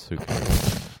riddance. Who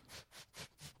cares?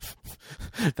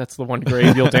 That's the one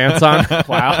grave you'll dance on?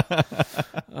 Wow.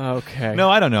 Okay. No,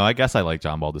 I don't know. I guess I like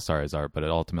John Baldessari's art, but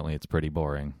ultimately it's pretty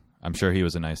boring. I'm sure he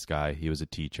was a nice guy. He was a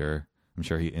teacher. I'm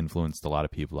sure he influenced a lot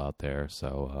of people out there.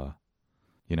 So,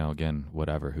 again,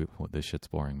 whatever. This shit's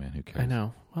boring, man. Who cares? I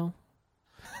know. Well,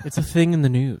 it's a thing in the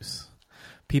news.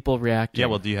 People react. Yeah,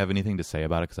 well, do you have anything to say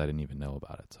about it? Because I didn't even know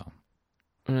about it,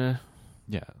 so.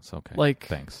 Yeah, it's okay. Like,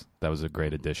 thanks. That was a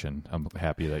great addition. I'm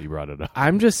happy that you brought it up.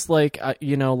 I'm just like,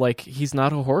 he's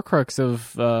not a Horcrux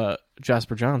of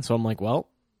Jasper Johns. So I'm like, well,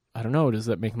 I don't know. Does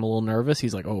that make him a little nervous?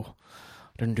 He's like, oh,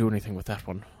 I didn't do anything with that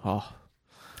one. Oh.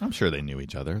 I'm sure they knew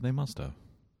each other. They must have.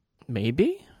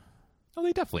 Maybe? Oh,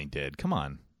 they definitely did. Come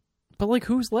on. But like,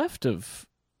 who's left of...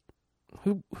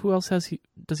 Who else does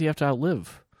he have to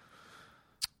outlive?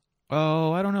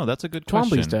 Oh, I don't know. That's a good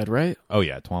question. Twombly's dead, right? Oh,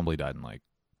 yeah. Twombly died in like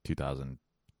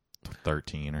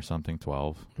 2013 or something,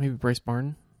 12. Maybe Bryce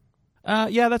Martin?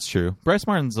 Yeah, that's true. Bryce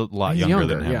Martin's a lot younger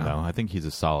than him, though. I think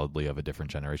he's solidly of a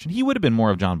different generation. He would have been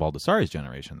more of John Baldessari's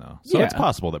generation, though. So it's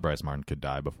possible that Bryce Martin could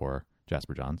die before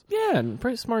Jasper Johns. Yeah, and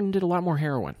Bryce Martin did a lot more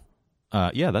heroin.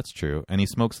 Yeah, that's true. And he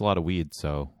smokes a lot of weed,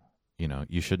 so,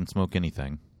 you shouldn't smoke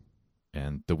anything.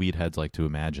 And the weed heads like to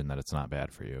imagine that it's not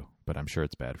bad for you, but I'm sure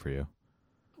it's bad for you.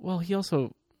 Well, he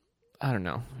also, I don't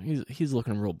know, he's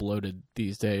looking real bloated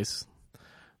these days,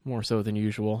 more so than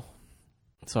usual.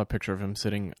 I saw a picture of him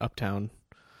sitting uptown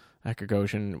at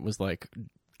Gagosian. It was like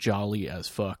jolly as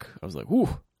fuck. I was like,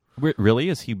 ooh. Really?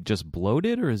 Is he just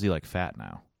bloated or is he like fat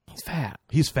now? He's fat.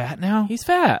 He's fat now? He's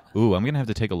fat. Ooh, I'm going to have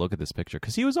to take a look at this picture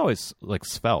because he was always like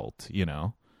svelte,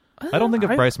 I don't think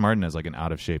of Bryce Martin as like an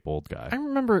out of shape old guy. I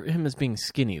remember him as being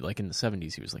skinny, like in the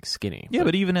 70s he was like skinny. Yeah,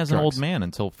 but even as an old man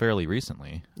until fairly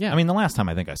recently. Yeah. I mean, the last time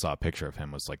I think I saw a picture of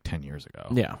him was like 10 years ago.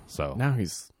 Yeah. So now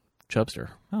he's chubster.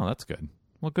 Oh, that's good.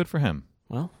 Well, good for him.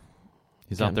 Well,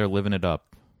 he's out there living it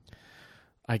up.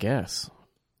 I guess.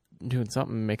 Doing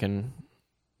something, making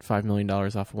 $5 million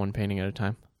off of one painting at a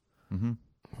time. Mm-hmm.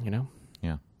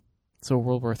 Yeah. So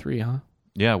World War III, huh?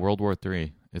 Yeah, World War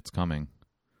III. It's coming.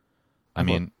 I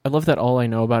mean, I love that all I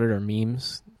know about it are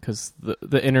memes because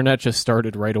the internet just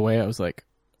started right away. I was like,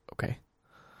 okay.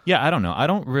 Yeah, I don't know. I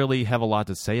don't really have a lot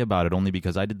to say about it only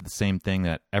because I did the same thing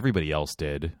that everybody else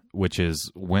did, which is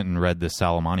went and read this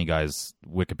Salamani guy's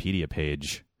Wikipedia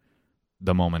page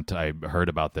the moment I heard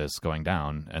about this going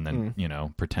down and then,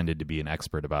 pretended to be an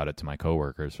expert about it to my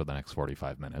coworkers for the next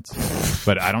 45 minutes.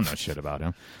 But I don't know shit about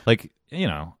him. Like,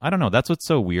 I don't know. That's what's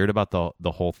so weird about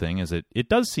the whole thing is it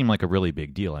does seem like a really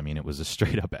big deal. I mean, it was a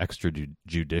straight up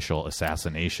extrajudicial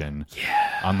assassination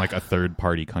on like a third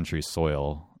party country's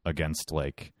soil against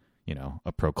like,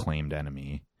 a proclaimed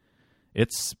enemy.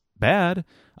 It's bad.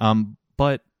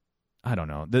 But I don't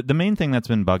know. The main thing that's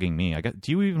been bugging me,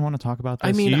 do you even want to talk about this?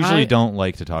 I mean, you usually don't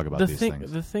like to talk about these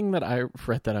things. The thing that I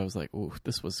read that I was like, ooh,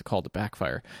 this was called a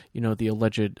backfire. The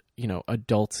alleged,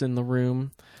 adults in the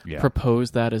room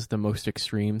proposed that as the most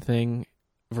extreme thing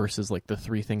versus like the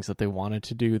three things that they wanted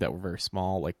to do that were very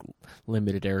small, like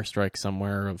limited airstrike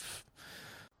somewhere of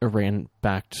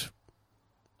Iran-backed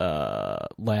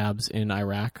labs in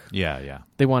Iraq. Yeah.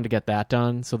 They wanted to get that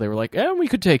done, so they were like, we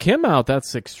could take him out.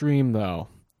 That's extreme, though.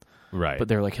 Right. But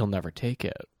they're like, he'll never take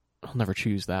it. He'll never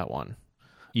choose that one.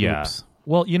 Yeah. Oops.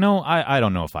 Well, I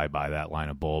don't know if I buy that line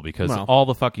of bull because all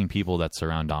the fucking people that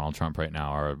surround Donald Trump right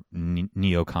now are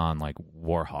neocon like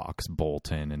Warhawks,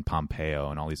 Bolton and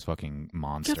Pompeo and all these fucking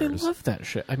monsters. Yeah, they love that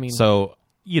shit. I mean... So,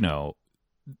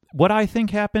 what I think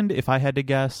happened, if I had to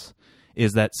guess,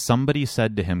 is that somebody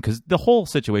said to him, because the whole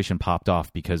situation popped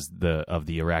off because of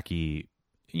the Iraqi,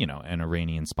 and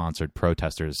Iranian-sponsored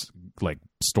protesters like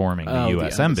storming the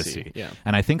U.S. embassy. Yeah.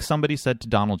 And I think somebody said to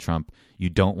Donald Trump, "You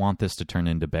don't want this to turn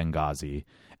into Benghazi."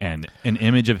 And an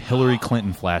image of Hillary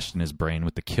Clinton flashed in his brain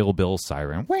with the Kill Bill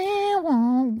siren.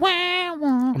 And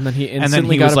then he instantly and then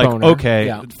he got was a like, boner. "Okay,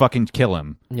 Yeah. fucking kill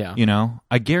him." Yeah.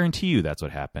 I guarantee you that's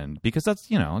what happened, because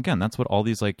that's, again, that's what all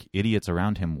these like idiots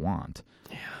around him want.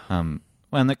 Yeah.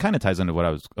 Well, and that kind of ties into what I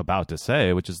was about to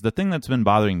say, which is the thing that's been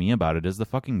bothering me about it is the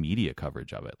fucking media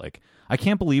coverage of it. Like, I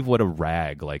can't believe what a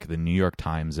rag like the New York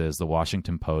Times is, the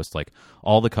Washington Post, like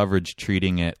all the coverage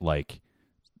treating it like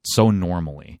so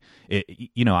normally.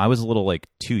 I was a little like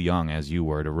too young, as you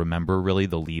were, to remember really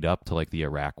the lead up to like the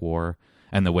Iraq War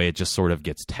and the way it just sort of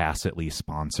gets tacitly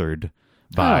sponsored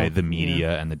by the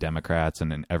media and the Democrats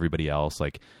and everybody else.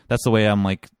 Like, that's the way I'm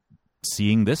like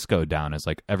seeing this go down, is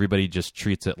like everybody just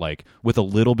treats it like with a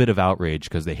little bit of outrage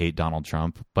because they hate Donald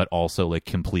Trump, but also like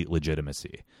complete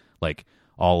legitimacy. Like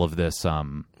all of this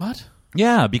What?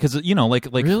 Yeah, because like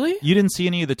Really? You didn't see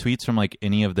any of the tweets from like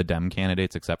any of the Dem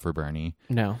candidates except for Bernie.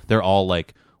 No. They're all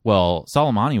like, well,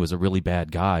 Soleimani was a really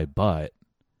bad guy, but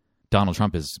Donald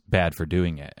Trump is bad for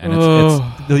doing it. And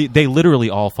they literally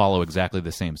all follow exactly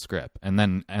the same script. And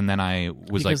then I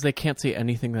was because they can't say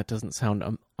anything that doesn't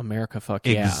sound America fuck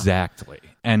yeah. Exactly.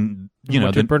 And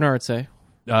what did Bernard say?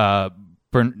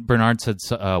 Bernard said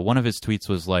one of his tweets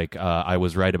was like, I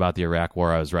was right about the Iraq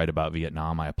War, I was right about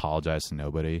Vietnam, I apologize to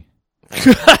nobody.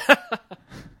 I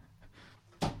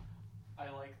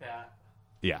like that.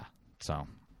 Yeah. So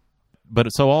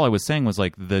all I was saying was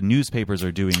like the newspapers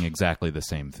are doing exactly the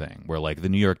same thing, where like the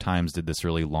New York Times did this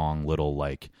really long little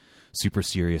like super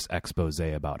serious expose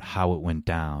about how it went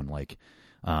down. Like,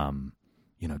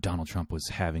 Donald Trump was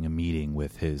having a meeting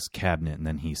with his cabinet and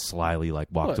then he slyly like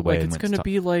walked away. Like and it's going to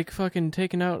be like fucking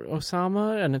taking out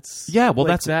Osama, and it's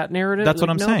that's that narrative. That's like,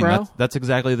 what I'm no, saying. Bro. That's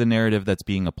exactly the narrative that's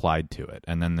being applied to it.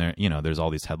 And then there's all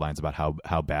these headlines about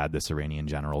how bad this Iranian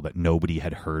general that nobody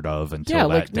had heard of until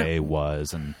that day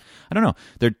was, and I don't know.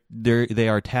 They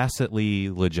are tacitly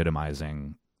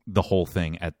legitimizing the whole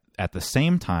thing at the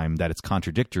same time that it's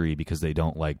contradictory because they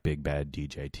don't like big bad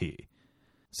DJT.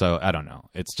 So I don't know.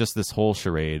 It's just this whole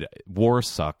charade. War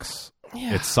sucks.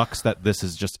 Yeah. It sucks that this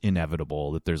is just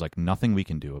inevitable, that there's like nothing we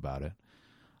can do about it.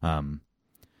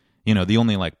 The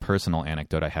only like personal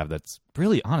anecdote I have that's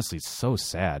really honestly so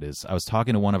sad is I was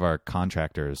talking to one of our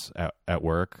contractors at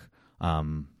work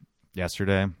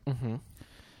yesterday. Mm-hmm.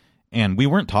 And we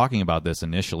weren't talking about this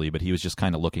initially, but he was just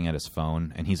kind of looking at his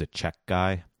phone, and he's a Czech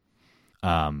guy.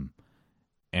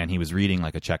 And he was reading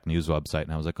like a Czech news website,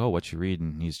 and I was like, "Oh, what you reading?"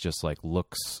 And he's just like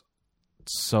looks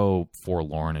so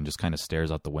forlorn and just kind of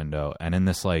stares out the window. And in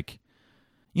this like,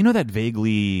 that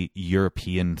vaguely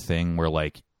European thing where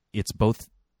like it's both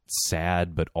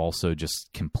sad but also just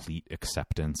complete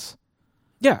acceptance.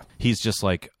 Yeah. He's just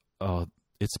like, "Oh,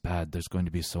 it's bad. There's going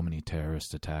to be so many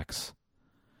terrorist attacks."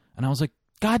 And I was like,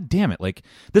 God damn it. Like,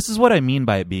 this is what I mean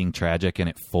by it being tragic and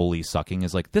it fully sucking,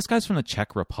 is like, this guy's from the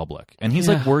Czech Republic, and he's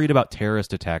like worried about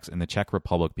terrorist attacks in the Czech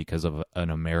Republic because of an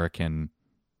American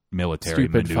military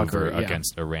maneuver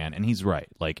against Iran. And he's right.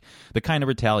 Like, the kind of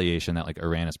retaliation that like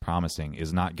Iran is promising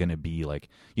is not going to be like,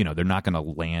 they're not going to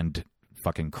land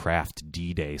fucking Kraft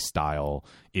D-Day style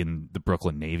in the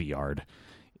Brooklyn Navy Yard.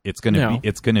 It's going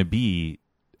to be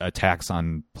attacks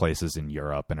on places in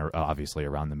Europe and obviously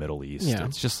around the Middle East. Yeah.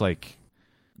 It's just like,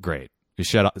 great. You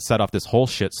set off this whole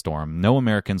shitstorm. No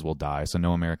Americans will die, so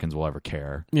no Americans will ever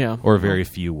care. Yeah. Or very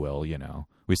few will,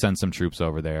 We send some troops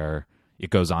over there. It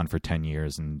goes on for 10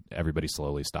 years, and everybody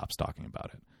slowly stops talking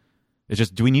about it. It's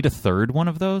just, do we need a third one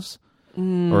of those?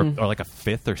 Or like a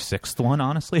fifth or sixth one,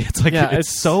 honestly? It's like,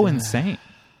 it's so insane.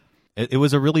 It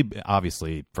was a really,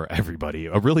 obviously, for everybody,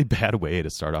 a really bad way to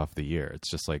start off the year. It's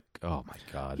just like, oh my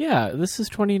God. Yeah, this is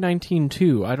 2019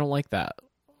 too. I don't like that.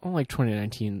 I don't like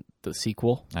 2019, the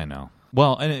sequel. I know.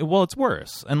 Well, it's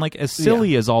worse. And like, as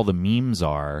silly as all the memes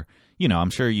are, I'm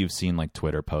sure you've seen like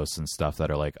Twitter posts and stuff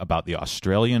that are like about the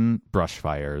Australian brush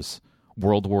fires,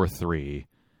 World War III,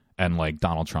 and like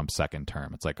Donald Trump's second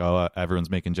term. It's like, oh, everyone's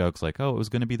making jokes like, oh, it was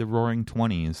going to be the Roaring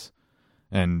 20s.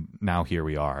 And now here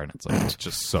we are. And it's like, it's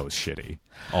just so shitty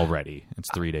already. It's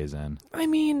 3 days in. I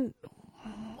mean,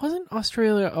 wasn't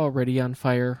Australia already on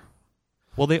fire?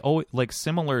 Well, they always, like,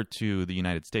 similar to the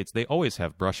United States, they always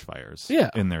have brush fires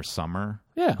in their summer.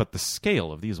 Yeah. But the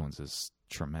scale of these ones is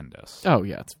tremendous. Oh,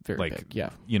 yeah, it's very big. Yeah.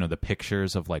 The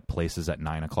pictures of, like, places at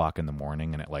 9 o'clock in the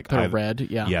morning, and it, like... They're red,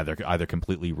 yeah. Yeah, they're either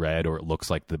completely red or it looks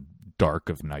like the dark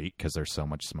of night because there's so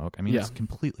much smoke. I mean, it's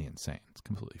completely insane. It's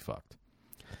completely fucked.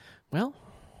 Well,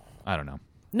 I don't know.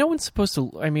 no one's supposed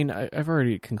to. I mean, I've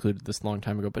already concluded this a long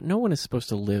time ago, but no one is supposed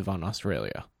to live on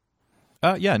Australia.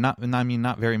 Yeah, not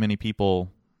very many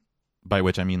people, by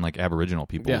which I mean like Aboriginal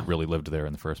people, really lived there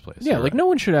in the first place. Yeah, like no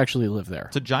one should actually live there.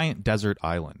 It's a giant desert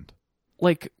island.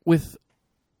 Like with,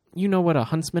 you know what a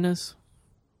huntsman is?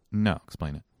 No,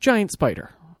 explain it. Giant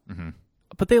spider. Mm-hmm.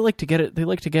 But they like to get it. They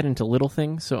like to get into little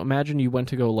things. So imagine you went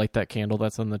to go light that candle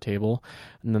that's on the table,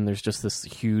 and then there's just this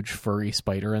huge furry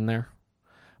spider in there.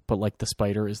 But like the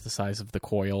spider is the size of the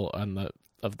coil on the.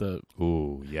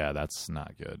 Ooh, yeah, that's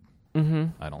not good. Mm-hmm.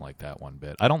 I don't like that one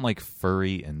bit. I don't like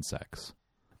furry insects.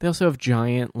 They also have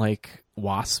giant like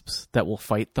wasps that will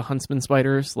fight the huntsman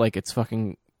spiders, like it's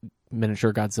fucking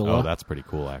miniature Godzilla. Oh, that's pretty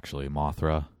cool, actually.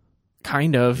 Mothra.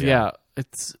 Kind of, yeah.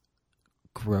 It's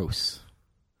gross.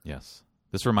 Yes.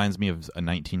 This reminds me of a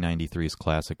 1993's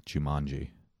classic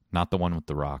Jumanji. Not the one with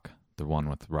The Rock, the one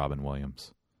with Robin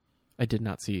Williams. I did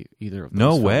not see either of those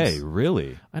No films. Way,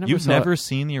 really? You've saw never it.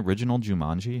 seen the original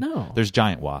Jumanji? No. There's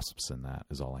giant wasps in that,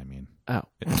 is all I mean. Oh.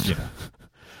 You know.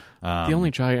 The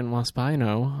only giant wasp I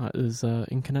know is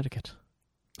in Connecticut.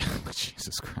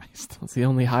 Jesus Christ. That's the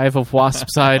only hive of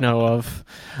wasps I know of.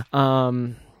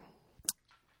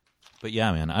 But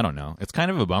yeah, man, I don't know. It's kind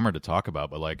of a bummer to talk about,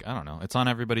 but like, I don't know. It's on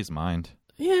everybody's mind.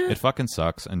 Yeah. It fucking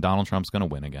sucks, and Donald Trump's going to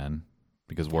win again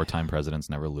because wartime presidents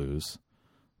never lose.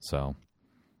 So,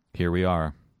 here we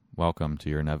are. Welcome to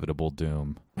your inevitable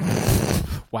doom.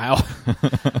 Wow.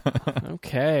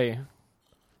 Okay.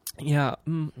 Yeah.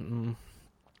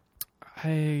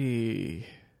 I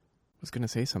was going to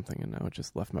say something, and now it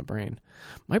just left my brain.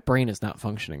 My brain is not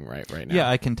functioning right now. Yeah,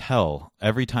 I can tell.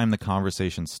 Every time the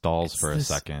conversation stalls for a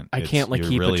second, I can't like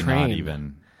you're keep really a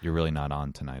train. You're really not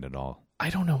on tonight at all. I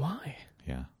don't know why.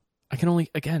 Yeah. I can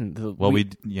only again. We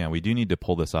do need to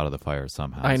pull this out of the fire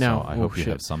somehow. I know. So I hope you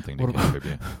have something to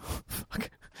contribute.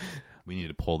 Fuck. We need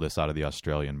to pull this out of the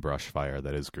Australian brush fire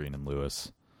that is Green and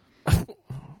Lewis.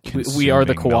 We are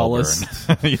the koalas.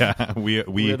 Yeah,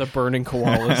 we are the burning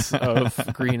koalas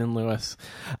of Green and Lewis.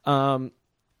 I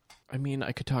mean,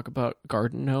 I could talk about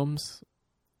garden gnomes,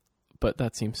 but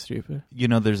that seems stupid. You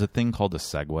know, there's a thing called a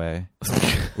segue,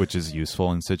 which is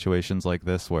useful in situations like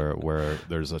this where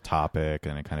there's a topic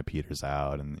and it kind of peters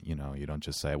out, and you know, you don't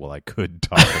just say, "Well, I could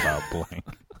talk about blank."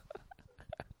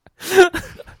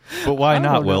 But why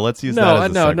not? Will, let's use that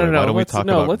as a segue. Why don't we talk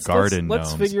about garden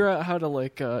gnomes? Let's figure out how to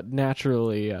like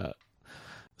naturally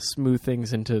smooth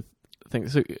things into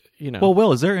things. So, you know. Well,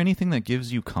 Will, is there anything that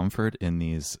gives you comfort in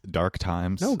these dark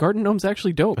times? No, garden gnomes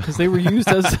actually don't, because they were used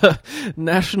as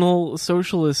National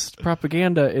Socialist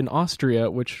propaganda in Austria,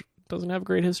 which doesn't have a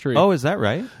great history. Oh, is that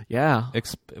right? Yeah.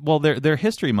 Well, their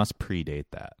history must predate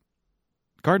that.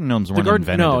 Garden gnomes weren't invented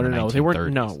in the 1930s. They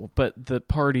weren't. No, but the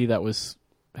party that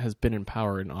has been in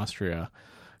power in Austria,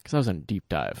 because I was on a deep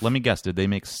dive. Let me guess, did they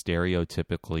make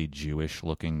stereotypically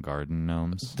Jewish-looking garden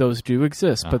gnomes? Those do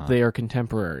exist, but they are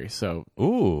contemporary, so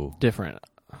different.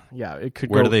 Yeah, it could.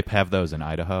 Where do they have those, in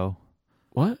Idaho?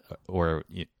 What? Or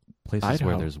places Idaho.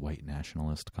 where there's white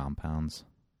nationalist compounds?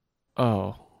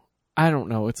 Oh, I don't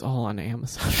know. It's all on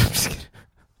Amazon. I'm just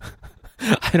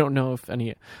kidding. I don't know if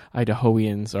any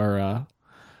Idahoans are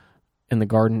in the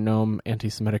garden gnome,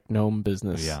 anti-Semitic gnome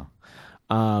business. Yeah.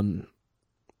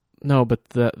 No, but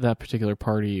that particular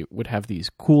party would have these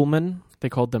coolmen. They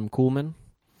called them coolmen.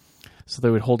 So they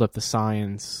would hold up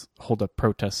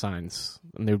protest signs,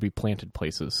 and they would be planted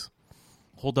places.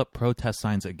 Hold up protest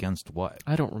signs against what?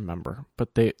 I don't remember,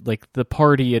 but the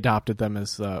party adopted them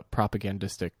as a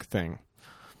propagandistic thing.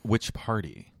 Which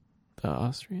party? The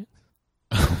Austrians?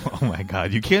 Oh my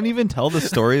God, you can't even tell the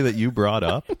story that you brought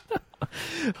up?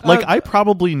 Like, I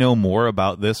probably know more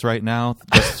about this right now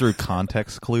just through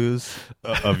context clues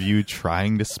of you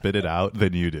trying to spit it out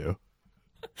than you do.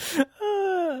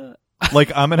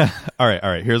 Like, I'm gonna... All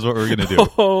right, here's what we're gonna do.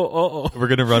 We're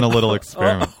gonna run a little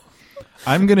experiment.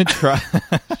 I'm gonna try...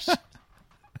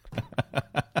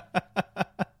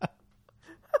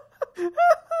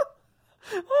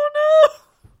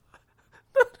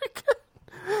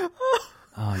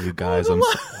 Oh, you guys,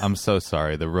 I'm so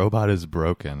sorry. The robot is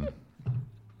broken.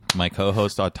 My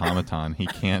co-host Automaton, he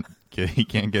can't get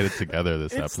it together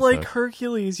this episode. It's like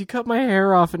Hercules. You cut my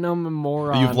hair off and now I'm a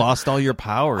moron. You've lost all your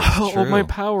power. It's true. All my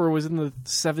power was in the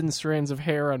 7 strands of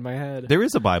hair on my head. There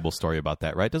is a Bible story about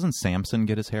that, right? Doesn't Samson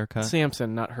get his hair cut?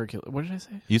 Samson, not Hercules. What did I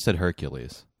say? You said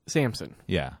Hercules. Samson.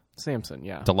 Yeah. Samson,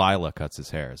 yeah. Delilah cuts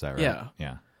his hair, is that right? Yeah.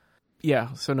 Yeah.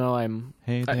 Yeah, so now I'm...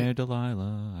 Hey there,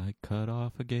 Delilah, I cut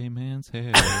off a gay man's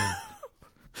hair.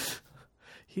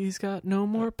 He's got no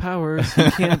more powers. He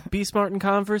can't be smart in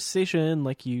conversation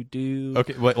like you do.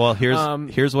 Okay, well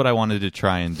here's what I wanted to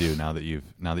try and do now that you've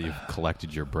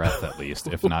collected your breath at least,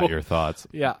 if not your thoughts.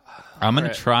 Yeah. I'm going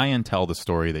to try and tell the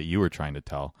story that you were trying to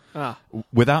tell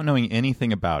without knowing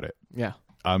anything about it. Yeah.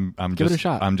 Give it a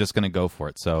shot. I'm just going to go for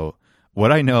it. So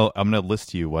what I know, I'm going to list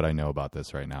to you what I know about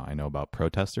this right now. I know about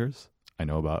protesters. I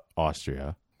know about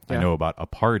Austria. Yeah. I know about a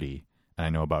party. And I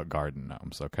know about garden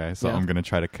gnomes, okay? So Yeah. I'm going to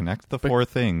try to connect the four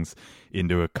things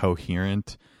into a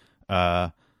coherent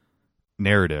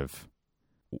narrative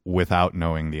without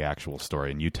knowing the actual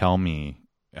story. And you tell me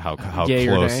how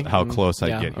close I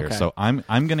get here. Okay. So I'm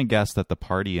going to guess that the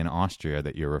party in Austria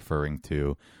that you're referring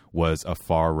to was a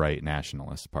far-right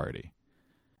nationalist party.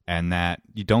 And that,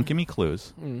 you don't give me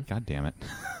clues. God damn it.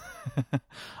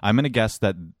 I'm going to guess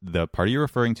that the party you're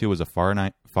referring to was a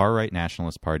far-right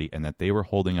nationalist party and that they were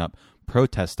holding up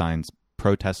protesting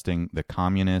the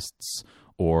communists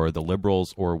or the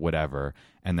liberals or whatever,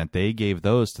 and that they gave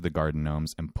those to the garden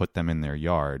gnomes and put them in their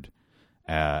yard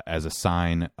as a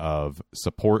sign of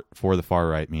support for the far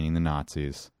right, meaning the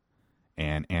Nazis,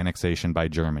 and annexation by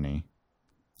Germany,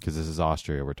 because this is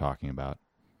Austria we're talking about,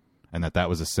 and that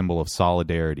was a symbol of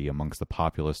solidarity amongst the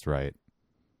populist right,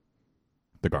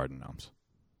 the garden gnomes.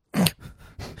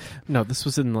 No, this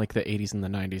was in like the 80s and the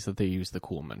 90s that they used the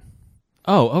Kuhlman.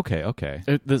 Oh, okay.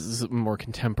 This is more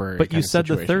contemporary. But you said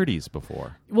situation. the 30s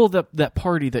before. Well, that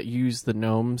party that used the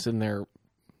gnomes in their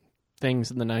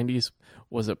things in the 90s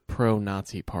was a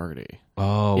pro-Nazi party.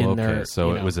 Oh, okay. Their,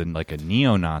 so it was in like a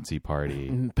neo-Nazi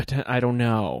party. I don't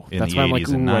know. In That's the why 80s I'm like,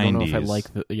 and 90s. I don't know if I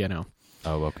like the,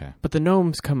 Oh, okay. But the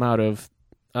gnomes come out of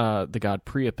the god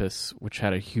Priapus, which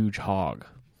had a huge hog,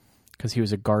 because he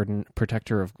was a garden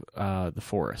protector of the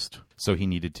forest. So he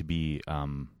needed to be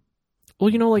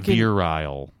well, like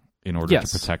virile in order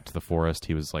Yes. to protect the forest.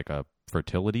 He was like a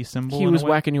fertility symbol. he in was a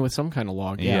way? whacking you with some kind of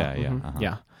log. Yeah, Yeah. mhm, Uh-huh.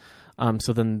 yeah.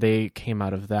 So then they came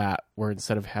out of that, where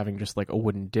instead of having just like a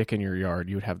wooden dick in your yard,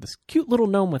 you would have this cute little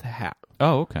gnome with a hat.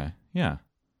 Oh, okay. Yeah.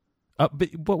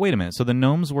 But wait a minute. So the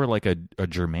gnomes were like a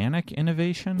Germanic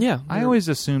innovation? Yeah, I always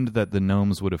assumed that the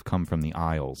gnomes would have come from the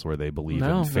Isles, where they believe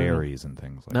No. in fairies and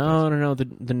things like No, this. no.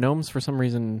 The gnomes, for some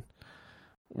reason,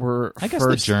 were I guess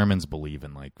first the Germans believe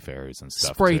in like fairies and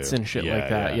stuff sprites too. and shit like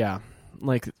that. Yeah,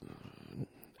 like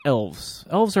elves.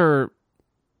 Elves are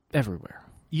everywhere.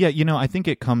 Yeah, I think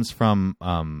it comes from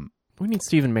We need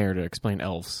Stephen Mayer to explain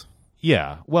elves.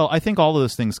 yeah. Well, I think all of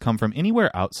those things come from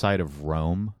anywhere outside of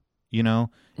Rome,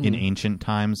 in ancient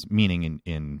times, meaning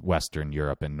in Western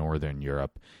Europe and Northern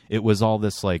Europe. It was all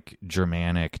this like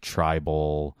Germanic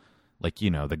tribal, like,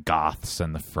 the Goths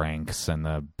and the Franks and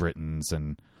the Britons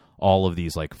and all of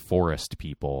these like forest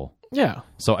people. Yeah.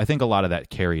 So I think a lot of that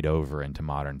carried over into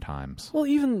modern times. Well,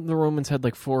 even the Romans had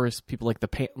like forest people,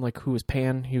 like who was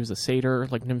Pan? He was a satyr,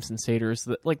 like nymphs and satyrs.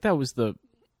 That was the,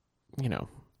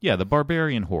 Yeah, the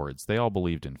barbarian hordes, they all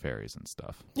believed in fairies and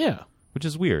stuff. Yeah. Which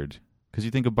is weird, because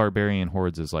you think of barbarian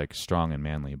hordes as like strong and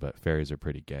manly, but fairies are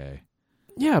pretty gay.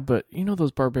 Yeah, but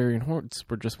those barbarian hordes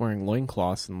were just wearing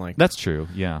loincloths and like... That's true,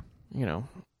 yeah.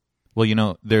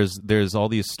 Well, there's all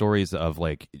these stories of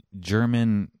like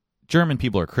German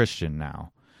people are Christian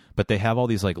now, but they have all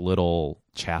these like little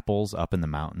chapels up in the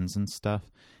mountains and stuff.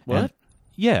 What? And,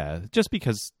 yeah, just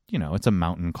because, it's a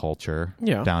mountain culture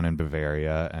down in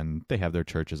Bavaria, and they have their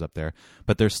churches up there,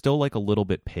 but they're still like a little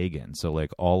bit pagan. So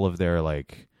like all of their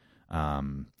like,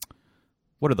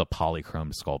 what are the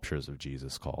polychrome sculptures of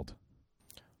Jesus called?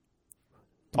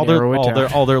 All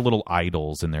their little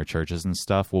idols in their churches and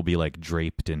stuff will be like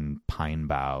draped in pine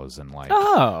boughs and like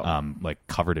like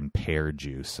covered in pear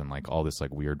juice and like all this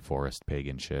like weird forest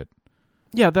pagan shit.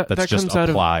 Yeah, that's that just comes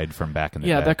applied from back in the day.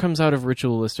 Yeah, that comes out of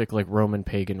ritualistic like Roman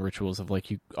pagan rituals of like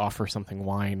you offer something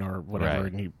wine or whatever,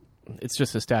 Right. and it's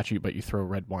just a statue, but you throw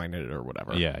red wine in it or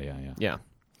whatever. Yeah.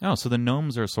 Oh, so the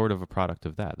gnomes are sort of a product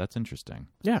of that. That's interesting.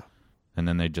 Yeah. And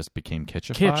then they just became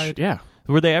kitschified? Kitsch, yeah.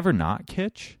 Were they ever not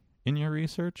kitsch in your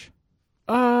research?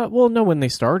 Well, no, when they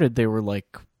started, they were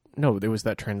like, no, there was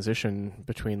that transition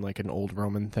between like an old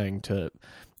Roman thing to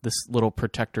this little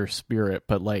protector spirit,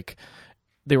 but like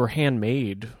they were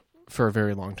handmade for a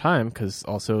very long time, because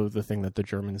also the thing that the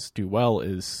Germans do well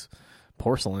is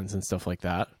porcelains and stuff like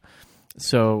that.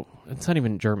 So it's not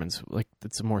even Germans, like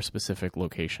it's a more specific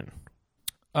location.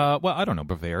 Well, I don't know,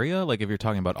 Bavaria? Like if you're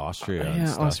talking about Austria and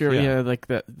stuff. Austria, like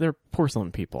that, they're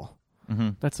porcelain people.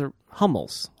 Mm-hmm. That's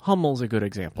Hummels. Hummel's a good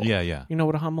example. Yeah. You know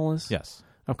what a Hummel is? Yes.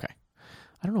 Okay.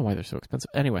 I don't know why they're so expensive.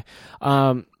 Anyway,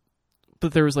 but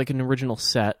there was like an original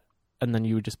set, and then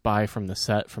you would just buy from the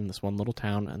set from this one little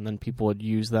town, and then people would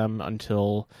use them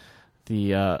until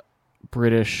the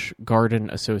British Garden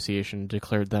Association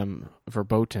declared them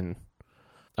verboten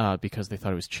because they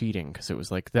thought it was cheating, because it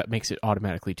was like, that makes it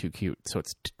automatically too cute, so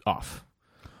it's off.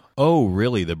 Oh,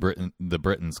 really? The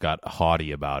Britons got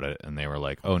haughty about it, and they were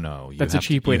like, "Oh no, that's a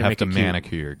cheap way to make it cute.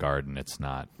 manicure your garden. It's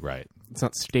not right. It's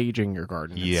not staging your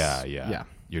garden. Yeah.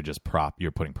 You're just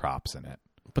You're putting props in it."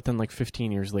 But then, like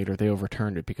 15 years later, they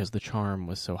overturned it because the charm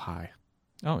was so high.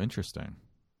 Oh, interesting.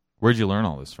 Where'd you learn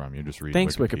all this from? You're just reading.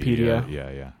 Thanks, Wikipedia.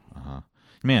 Yeah.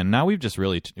 Man, now we've just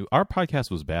really... our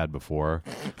podcast was bad before,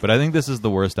 but I think this is the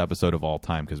worst episode of all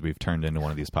time because we've turned into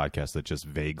one of these podcasts that just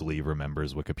vaguely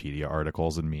remembers Wikipedia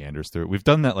articles and meanders through it. We've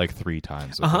done that like 3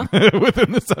 times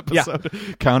within this episode.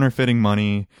 Yeah. Counterfeiting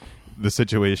money, the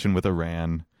situation with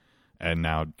Iran, and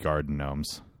now garden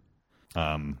gnomes.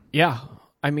 Yeah.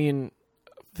 I mean...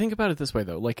 Think about it this way,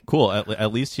 though. Like, cool.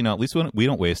 At least we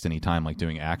don't waste any time like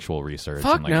doing actual research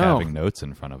and like having notes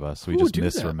in front of us. We just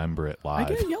misremember it live.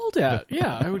 I get yelled at.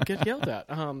 Yeah, I would get yelled at.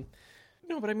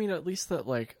 No, but I mean, at least that,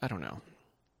 like, I don't know.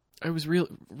 I was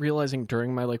realizing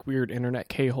during my like weird internet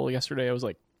K-hole yesterday, I was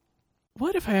like,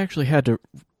 what if I actually had to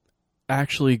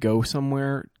actually go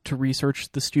somewhere to research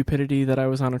the stupidity that I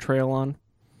was on a trail on?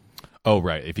 Oh,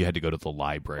 right. If you had to go to the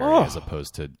library as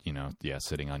opposed to,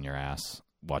 sitting on your ass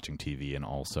watching TV and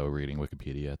also reading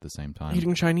Wikipedia at the same time.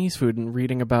 Eating Chinese food and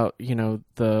reading about,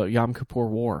 the Yom Kippur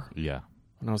War. Yeah.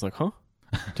 And I was like, huh?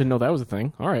 Didn't know that was a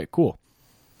thing. All right, cool.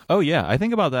 Oh, yeah. I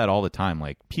think about that all the time.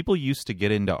 Like, people used to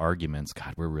get into arguments.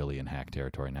 God, we're really in hack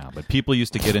territory now. But people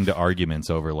used to get into arguments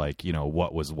over, like,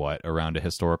 what was what around a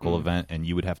historical event, and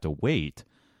you would have to wait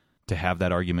to have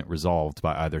that argument resolved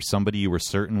by either somebody you were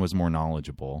certain was more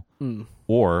knowledgeable,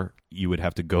 or you would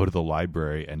have to go to the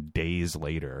library and days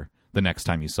later, the next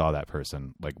time you saw that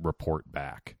person, like, report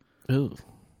back. Ooh.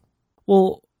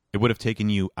 Well, it would have taken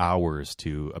you hours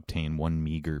to obtain one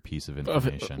meager piece of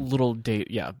information. A little date,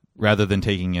 yeah. Rather than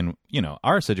taking in,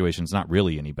 our situation's not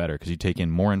really any better because you take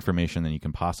in more information than you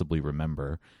can possibly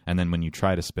remember, and then when you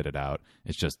try to spit it out,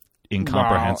 it's just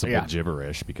incomprehensible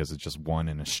gibberish because it's just one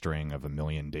in a string of 1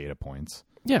 million data points.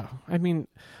 Yeah, I mean,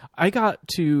 I got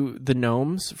to the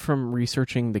gnomes from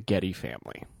researching the Getty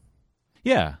family.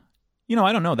 Yeah.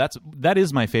 I don't know. That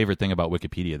is my favorite thing about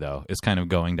Wikipedia, though, is kind of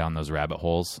going down those rabbit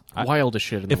holes. Wild as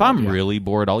shit. If I'm really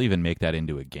bored, I'll even make that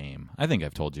into a game. I think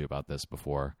I've told you about this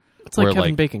before. It's like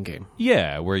Kevin Bacon game.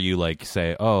 Yeah, where you like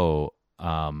say, I'll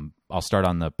start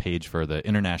on the page for the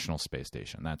International Space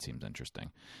Station. That seems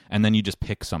interesting. And then you just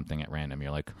pick something at random.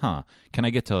 You're like, can I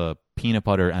get to peanut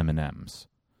butter M&Ms?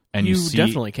 And you see,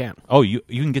 definitely can. Oh, you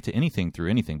can get to anything through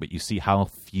anything, but you see how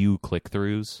few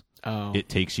click-throughs it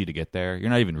takes you to get there.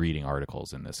 You're not even reading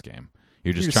articles in this game.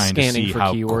 You're just trying to see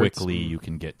how quickly you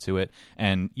can get to it.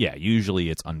 And yeah, usually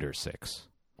it's under 6.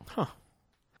 Huh.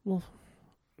 Well,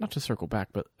 not to circle back,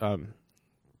 but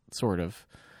sort of.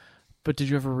 But did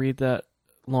you ever read that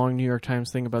long New York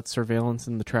Times thing about surveillance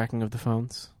and the tracking of the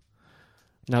phones?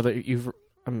 Now that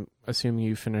I'm assuming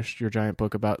you finished your giant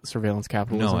book about surveillance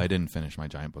capitalism. No, I didn't finish my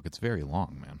giant book. It's very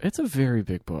long, man. It's a very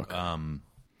big book.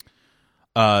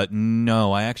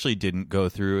 No, I actually didn't go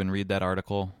through and read that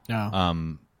article.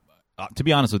 No. To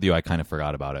be honest with you, I kind of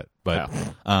forgot about it. But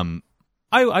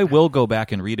I will go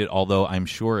back and read it, although I'm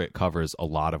sure it covers a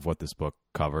lot of what this book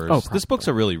covers. Oh, this book's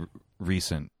a really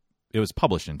recent... It was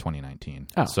published in 2019.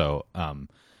 Oh. So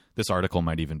this article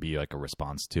might even be like a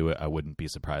response to it. I wouldn't be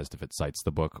surprised if it cites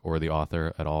the book or the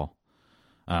author at all.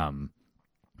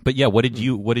 But yeah, what did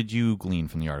you glean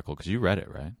from the article? Because you read it,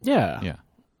 right? Yeah. Yeah.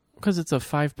 Because it's a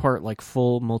 5-part like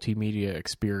full multimedia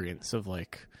experience of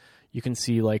like you can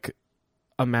see like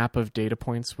a map of data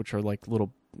points, which are like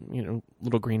little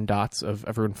green dots of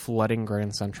everyone flooding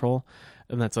Grand Central,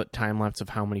 and that's a time lapse of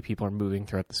how many people are moving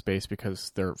throughout the space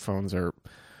because their phones are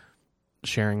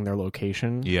sharing their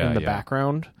location in the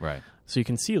background. Right. So you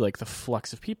can see like the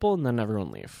flux of people and then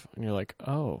everyone leave. And you're like,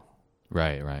 oh.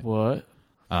 Right. What?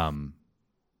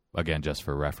 Again, just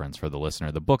for reference for the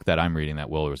listener, the book that I'm reading that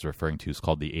Will was referring to is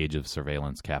called The Age of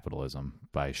Surveillance Capitalism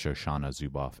by Shoshana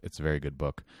Zuboff. It's a very good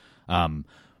book.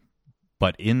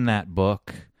 But in that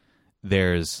book,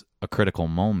 there's a critical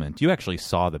moment. You actually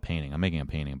saw the painting. I'm making a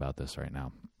painting about this right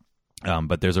now.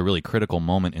 But there's a really critical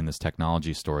moment in this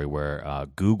technology story where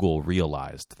Google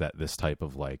realized that this type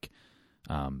of like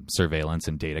surveillance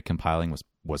and data compiling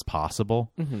was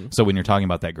possible. Mm-hmm. So when you're talking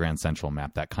about that Grand Central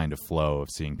map, that kind of flow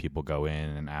of seeing people go in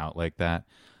and out like that,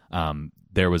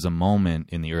 there was a moment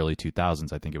in the early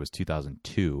 2000s, I think it was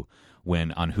 2002,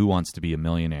 when on Who Wants to Be a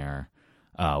Millionaire,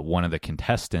 one of the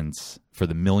contestants for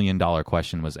the $1 million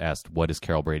question was asked, what is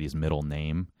Carol Brady's middle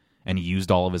name? And he used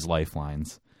all of his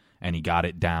lifelines. And he got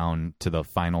it down to the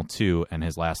final 2, and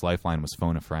his last lifeline was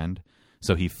phone a friend.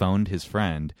 So he phoned his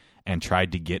friend and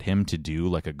tried to get him to do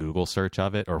like a Google search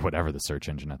of it, or whatever the search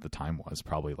engine at the time was,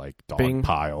 probably like dog Bing.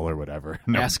 pile or whatever.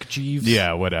 Ask Jeeves.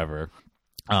 Yeah, whatever.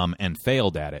 And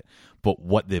failed at it. But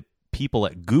what the people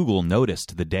at Google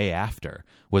noticed the day after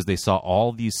was they saw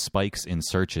all these spikes in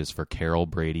searches for Carol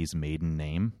Brady's maiden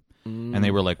name. And they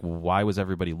were like, why was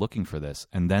everybody looking for this?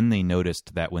 And then they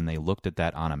noticed that when they looked at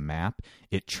that on a map,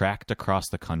 it tracked across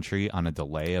the country on a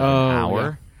delay of an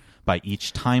hour by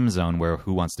each time zone where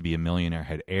Who Wants to Be a Millionaire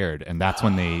had aired. And that's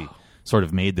when they sort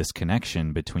of made this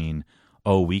connection between,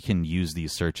 we can use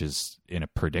these searches in a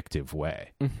predictive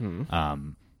way.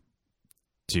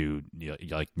 To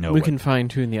like know we can fine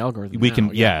tune the algorithm. We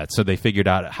can, So they figured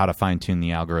out how to fine tune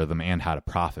the algorithm and how to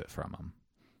profit from them.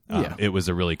 It was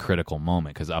a really critical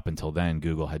moment because up until then,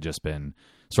 Google had just been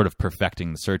sort of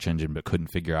perfecting the search engine, but couldn't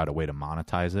figure out a way to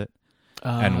monetize it.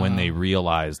 And when they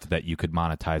realized that you could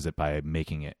monetize it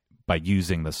by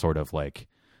using the sort of like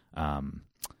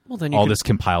this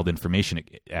compiled information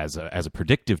as a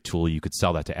predictive tool, you could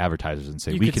sell that to advertisers and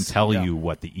say, we can tell you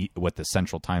what the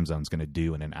central time zone is going to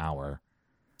do in an hour.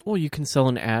 Well, you can sell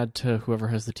an ad to whoever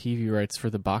has the TV rights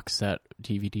for the box set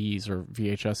DVDs or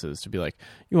VHSs to be like,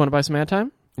 you want to buy some ad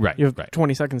time? Right. You have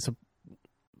 20 seconds to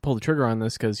pull the trigger on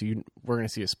this because we're going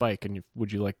to see a spike, and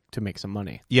would you like to make some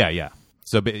money? Yeah.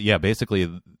 So,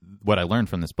 basically what I learned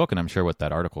from this book, and I'm sure what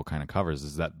that article kind of covers,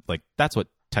 is that like that's what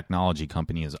technology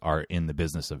companies are in the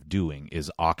business of doing,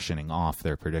 is auctioning off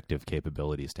their predictive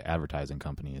capabilities to advertising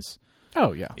companies.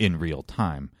 Oh, yeah. In real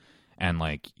time. And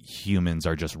like humans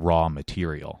are just raw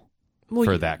material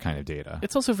for that kind of data.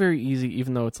 It's also very easy,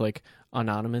 even though it's like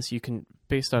anonymous. You can,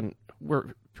 based on,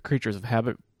 we're creatures of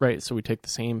habit, right? So we take the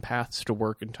same paths to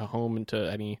work and to home and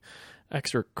to any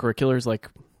extracurriculars. Like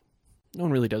no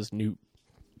one really does new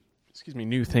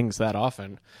things that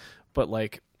often. But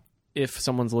like if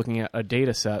someone's looking at a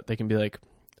data set, they can be like,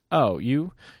 oh,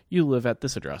 you live at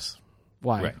this address.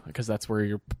 Why? Right. Because that's where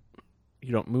you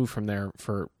don't move from there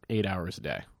for 8 hours a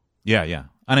day. Yeah. And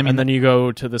I mean, and then you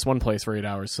go to this one place for 8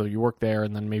 hours, so you work there,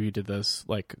 and then maybe you did this.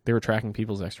 Like they were tracking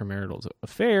people's extramarital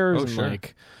affairs, and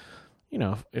like,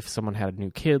 if someone had a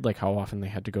new kid, like how often they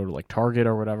had to go to like Target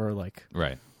or whatever. Like,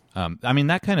 right. I mean,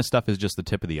 that kind of stuff is just the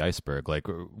tip of the iceberg. Like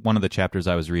one of the chapters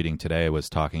I was reading today was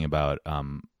talking about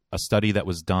a study that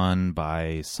was done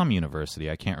by some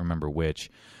university, I can't remember which,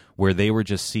 where they were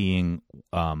just seeing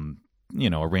a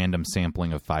random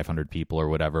sampling of 500 people or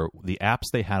whatever, the apps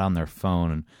they had on their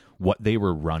phone, what they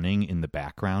were running in the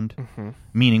background,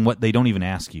 meaning what they don't even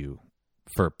ask you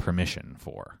for permission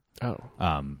for.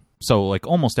 So like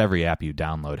almost every app you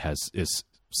download is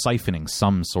siphoning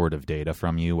some sort of data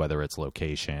from you, whether it's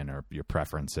location or your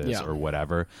preferences or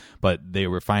whatever. But they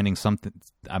were finding something,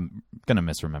 I'm going to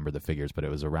misremember the figures, but it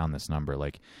was around this number.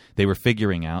 Like they were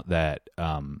figuring out that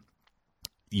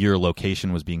your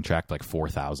location was being tracked like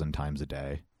 4,000 times a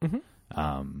day.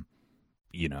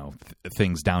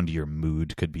 Things down to your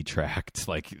mood could be tracked,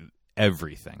 like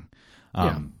everything.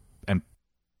 And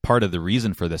part of the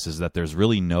reason for this is that there's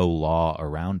really no law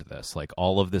around this. Like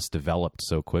all of this developed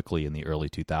so quickly in the early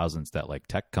 2000s that like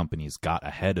tech companies got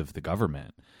ahead of the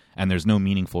government, and there's no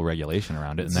meaningful regulation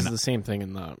around it. This is the same thing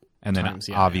in the times,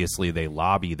 obviously they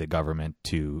lobby the government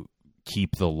to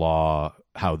keep the law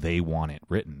how they want it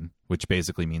written, which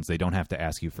basically means they don't have to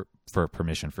ask you for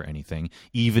permission for anything.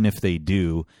 Even if they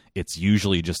do, it's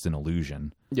usually just an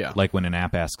illusion. Yeah. Like when an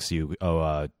app asks you,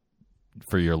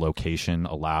 for your location,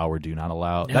 allow or do not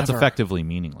allow, that's effectively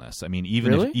meaningless. I mean,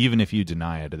 even if you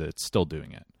deny it, it's still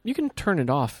doing it. You can turn it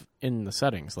off in the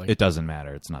settings. Like it doesn't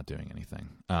matter. It's not doing anything.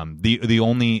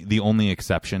 The only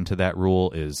exception to that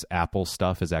rule is Apple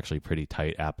stuff is actually pretty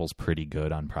tight. Apple's pretty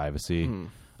good on privacy.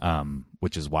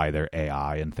 Which is why their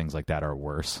AI and things like that are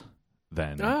worse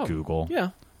than Google.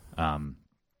 Yeah.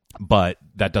 But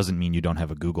that doesn't mean you don't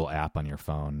have a Google app on your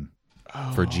phone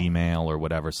for Gmail or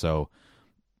whatever. So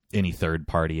any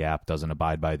third-party app doesn't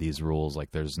abide by these rules.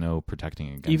 Like there's no protecting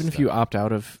against even if you opt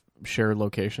out of shared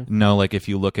location? No, like if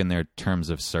you look in their terms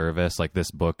of service, like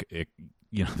this book,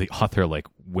 the author like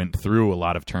went through a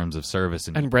lot of terms of service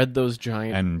and read those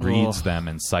giant and reads them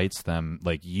and cites them.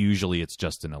 Like usually it's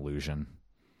just an illusion,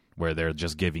 where they're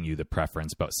just giving you the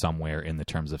preference, but somewhere in the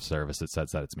terms of service it says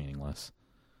that it's meaningless.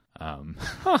 All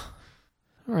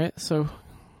right, so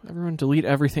everyone delete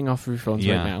everything off of your phones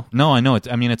right now. No, I know.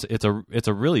 It's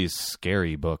a really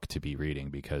scary book to be reading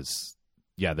because,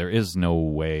 there is no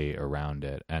way around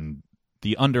it. And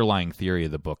the underlying theory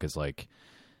of the book is like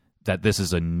that this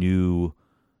is a new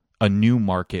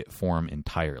market form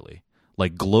entirely.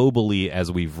 like globally,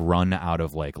 as we've run out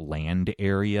of like land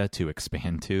area to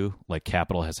expand to, like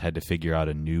capital has had to figure out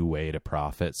a new way to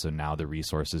profit. So now the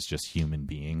resource is just human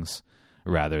beings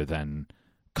rather than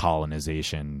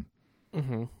colonization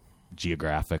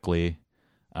geographically.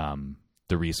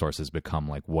 The resources become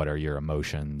like, what are your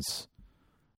emotions,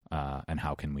 and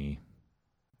how can we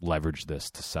leverage this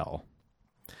to sell?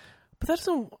 But that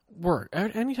doesn't work.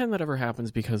 Anytime that ever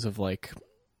happens because of like,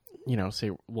 you know,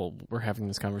 say, well, we're having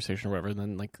this conversation or whatever, and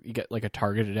then like you get like a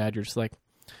targeted ad, you're just like,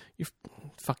 you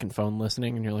fucking phone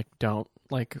listening, and you're like, don't,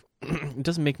 like, it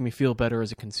doesn't make me feel better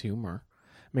as a consumer.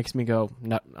 It makes me go,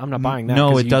 no, I'm not buying that.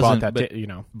 No, it doesn't. Bought that, you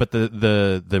know. But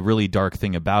the really dark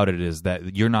thing about it is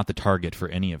that you're not the target for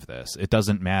any of this. It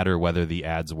doesn't matter whether the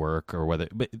ads work or whether.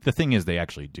 But the thing is, they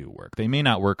actually do work. They may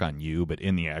not work on you, but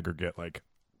in the aggregate, like.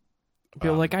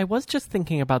 Like, I was just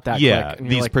thinking about that. Yeah,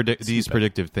 these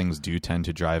predictive things do tend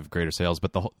to drive greater sales,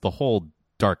 but the whole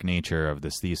dark nature of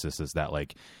this thesis is that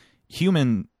like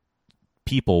human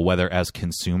people, whether as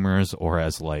consumers or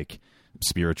as like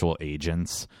spiritual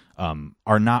agents,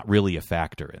 are not really a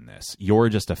factor in this. You're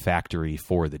just a factory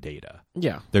for the data.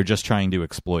 Yeah, they're just trying to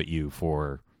exploit you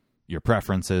for your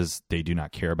preferences. They do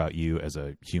not care about you as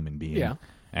a human being. Yeah.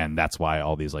 And that's why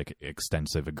all these like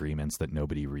extensive agreements that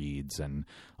nobody reads and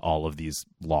all of these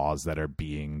laws that are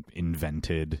being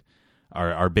invented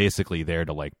are basically there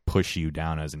to like push you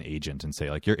down as an agent and say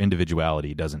like your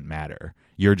individuality doesn't matter.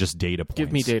 You're just data points.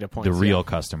 Give me data points. The real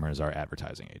customers are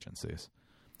advertising agencies.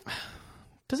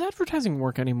 Does advertising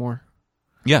work anymore?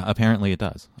 Yeah, apparently it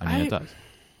does. I mean, it does.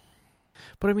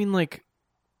 But I mean, like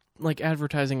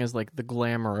advertising is like the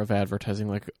glamour of advertising,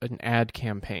 like an ad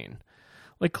campaign.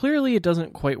 Like, clearly it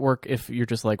doesn't quite work if you're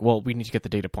just like, well, we need to get the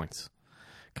data points.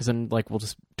 Because then, like, we'll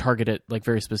just target it, like,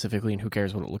 very specifically, and who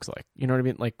cares what it looks like? You know what I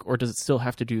mean? Like, or does it still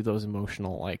have to do those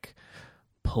emotional, like,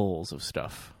 pulls of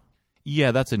stuff?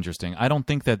 Yeah, that's interesting. I don't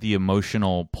think that the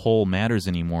emotional pull matters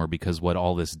anymore because what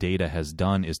all this data has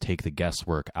done is take the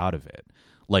guesswork out of it.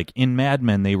 Like, in Mad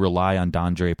Men, they rely on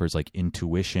Don Draper's, like,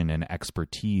 intuition and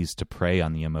expertise to prey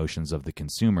on the emotions of the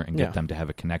consumer and get them to have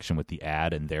a connection with the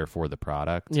ad and therefore the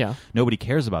product. Yeah. Nobody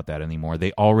cares about that anymore.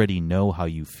 They already know how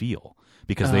you feel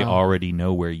because they already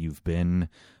know where you've been,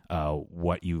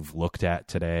 what you've looked at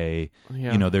today.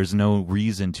 Yeah. You know, there's no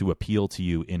reason to appeal to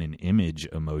you in an image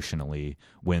emotionally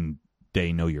when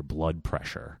they know your blood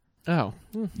pressure. Oh.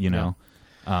 You know?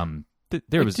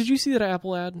 Did you see that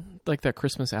Apple ad? Like that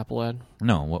Christmas Apple ad?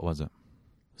 No, what was it?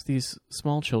 It's these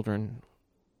small children,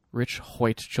 rich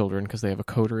white children, because they have a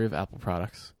coterie of Apple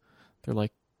products. They're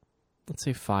like, let's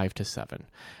say 5 to 7.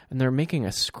 And they're making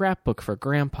a scrapbook for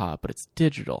grandpa, but it's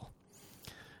digital.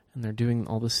 And they're doing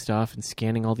all this stuff and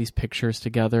scanning all these pictures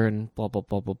together and blah, blah,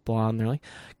 blah, blah, blah. And they're like,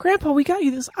 Grandpa, we got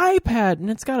you this iPad, and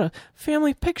it's got a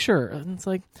family picture. And it's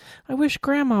like, I wish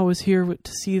Grandma was here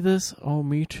to see this. Oh,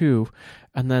 me too.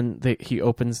 And then he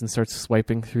opens and starts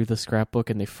swiping through the scrapbook,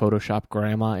 and they Photoshop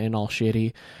Grandma in all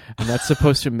shitty. And that's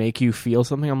supposed to make you feel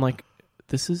something. I'm like,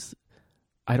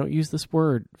 I don't use this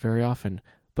word very often,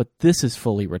 but this is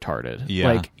fully retarded.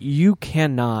 Yeah. Like, you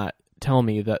cannot tell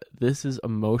me that this is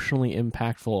emotionally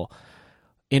impactful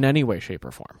in any way, shape,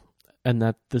 or form. And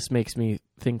that this makes me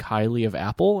think highly of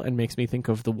Apple and makes me think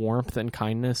of the warmth and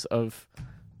kindness of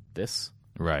this.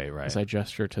 Right. As I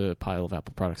gesture to a pile of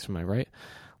Apple products to my right.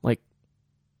 Like,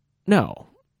 no.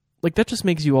 Like, that just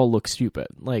makes you all look stupid.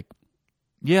 Like,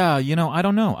 yeah, you know, I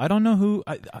don't know. I don't know who.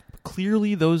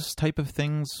 Clearly, those type of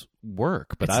things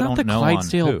work, but I don't know on who.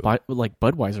 It's not the Clydesdale, like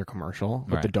Budweiser commercial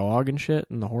with the dog and shit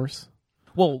and the horse.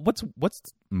 Well, what's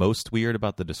most weird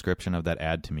about the description of that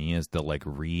ad to me is the like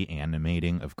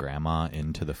reanimating of grandma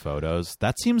into the photos.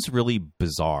 That seems really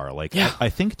bizarre. Like, yeah. I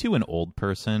think to an old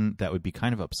person that would be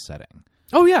kind of upsetting.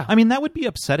 Oh yeah, I mean that would be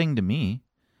upsetting to me.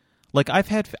 Like I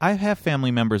have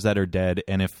family members that are dead,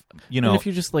 and if you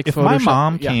just like if my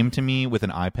mom came to me with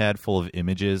an iPad full of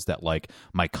images that like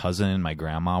my cousin and my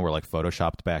grandma were like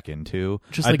photoshopped back into,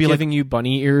 just I'd like be giving you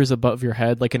bunny ears above your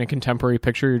head, like in a contemporary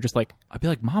picture, you're just like, I'd be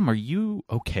like, Mom, are you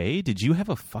okay? Did you have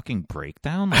a fucking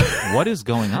breakdown? Like, what is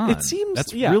going on? It seems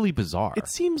that's really bizarre. It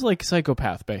seems like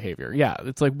psychopath behavior. Yeah,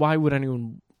 it's like, why would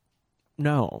anyone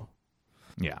know?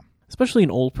 Yeah, especially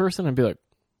an old person. I'd be like,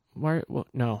 why? Well,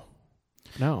 no.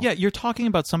 No. Yeah, you're talking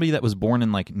about somebody that was born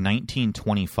in like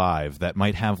 1925 that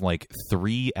might have like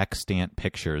 3 extant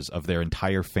pictures of their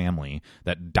entire family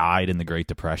that died in the Great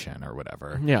Depression or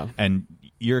whatever. Yeah. And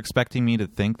you're expecting me to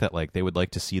think that like they would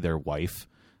like to see their wife,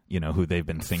 you know, who they've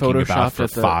been thinking about for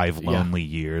 5 lonely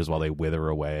years while they wither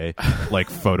away, like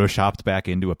photoshopped back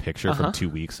into a picture from 2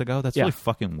 weeks ago? That's really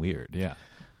fucking weird. Yeah.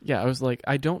 Yeah, I was like,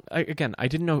 I didn't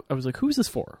know. I was like, who's this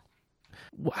for?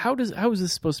 how is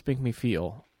this supposed to make me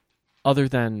feel other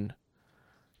than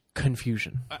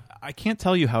confusion? I can't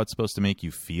tell you how it's supposed to make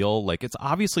you feel. Like, it's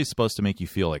obviously supposed to make you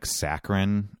feel like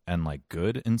saccharine and like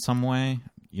good in some way.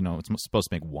 You know, it's supposed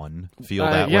to make one feel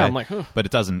that way. Yeah, I'm like, huh. But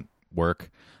it doesn't work.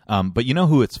 But you know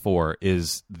who it's for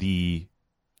is the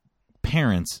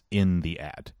parents in the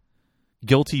ad.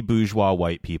 Guilty bourgeois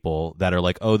white people that are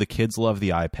like, oh, the kids love the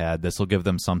iPad. This will give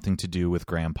them something to do with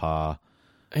grandpa.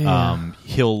 Yeah.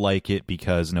 He'll like it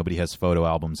because nobody has photo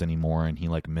albums anymore and he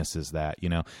like misses that. You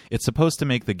know, it's supposed to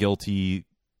make the guilty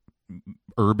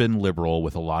urban liberal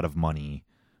with a lot of money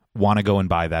want to go and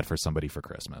buy that for somebody for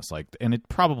Christmas. Like, and it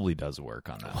probably does work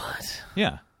on that. What?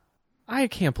 Yeah. I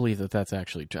can't believe that's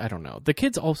actually, I don't know. The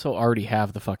kids also already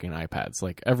have the fucking iPads.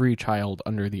 Like, every child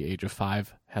under the age of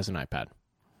 5 has an iPad.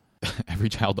 Every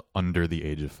child under the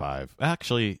age of 5.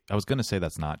 Actually, I was going to say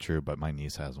that's not true, but my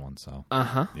niece has one, so.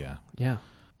 Uh-huh. Yeah. Yeah.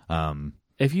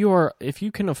 If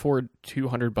you can afford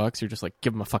 $200, you're just like,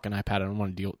 give them a fucking iPad. I don't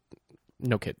want to deal.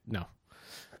 No kid. No.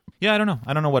 Yeah, I don't know.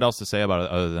 I don't know what else to say about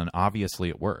it other than obviously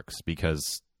it works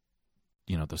because,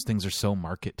 you know, those things are so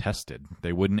market tested.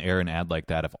 They wouldn't air an ad like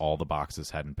that if all the boxes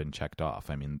hadn't been checked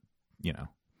off. I mean, you know.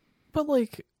 But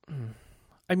like,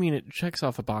 I mean, it checks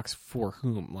off a box for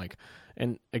whom? Like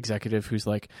an executive who's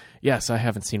like, yes, I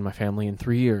haven't seen my family in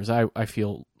 3 years. I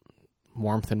feel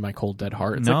warmth in my cold dead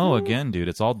heart. It's no, like, again, dude,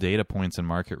 it's all data points and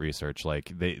market research.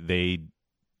 Like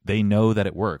they know that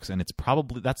it works, and it's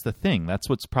probably, that's the thing. That's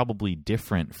what's probably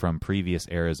different from previous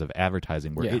eras of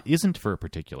advertising where it isn't for a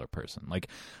particular person. Like,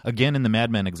 again, in the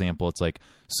Mad Men example, it's like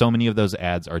so many of those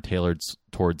ads are tailored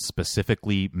towards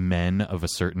specifically men of a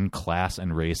certain class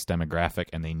and race demographic,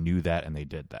 and they knew that and they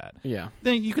did that. Yeah.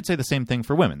 Then you could say the same thing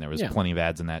for women. There was plenty of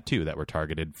ads in that too that were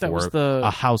targeted for a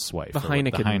housewife. The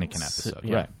Heineken episode,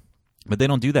 right? But they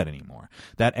don't do that anymore.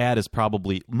 That ad is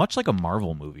probably much like a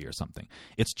Marvel movie or something.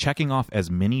 It's checking off as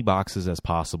many boxes as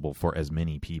possible for as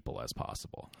many people as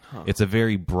possible. Huh. It's a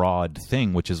very broad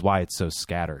thing, which is why it's so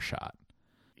scattershot.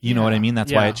 You know what I mean?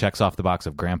 That's why it checks off the box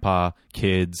of grandpa,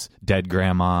 kids, dead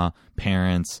grandma,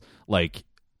 parents. Like,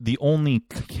 the only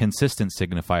consistent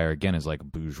signifier, again, is like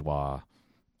bourgeois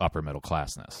upper middle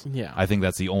classness. Yeah. I think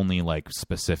that's the only like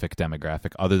specific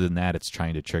demographic. Other than that, it's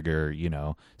trying to trigger, you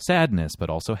know, sadness,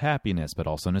 but also happiness, but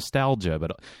also nostalgia.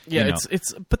 But yeah, you know,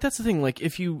 but that's the thing. Like,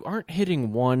 if you aren't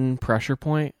hitting one pressure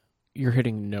point, you're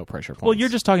hitting no pressure points. Well, you're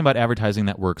just talking about advertising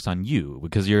that works on you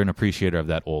because you're an appreciator of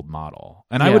that old model.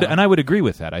 And I would agree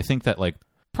with that. I think that like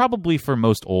probably for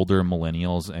most older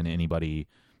millennials and anybody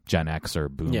Gen X or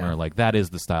Boomer, like that is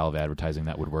the style of advertising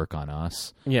that would work on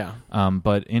us. Yeah.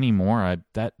 But anymore,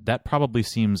 that probably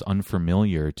seems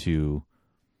unfamiliar to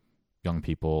young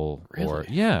people. Really? Or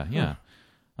yeah.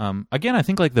 Again, I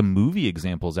think like the movie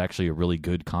example is actually a really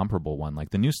good comparable one. Like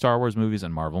the new Star Wars movies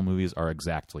and Marvel movies are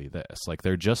exactly this. Like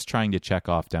they're just trying to check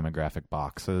off demographic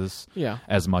boxes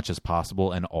as much as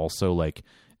possible, and also like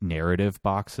narrative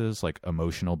boxes, like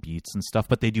emotional beats and stuff,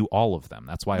 but they do all of them.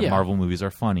 That's why Marvel movies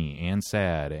are funny and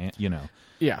sad, and you know,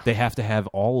 they have to have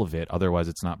all of it, otherwise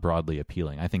it's not broadly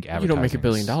appealing. I think advertising, you don't make $1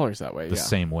 billion that way. The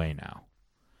same way now.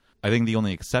 I think the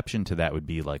only exception to that would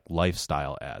be like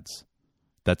lifestyle ads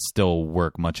that still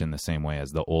work much in the same way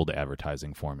as the old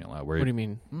advertising formula. Where, what do you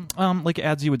mean? Like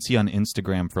ads you would see on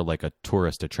Instagram for like a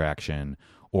tourist attraction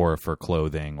or for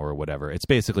clothing or whatever. It's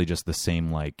basically just the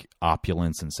same like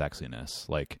opulence and sexiness.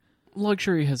 Like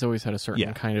luxury has always had a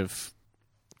certain kind of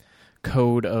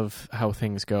code of how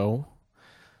things go.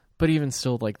 But even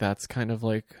still, like that's kind of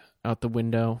like out the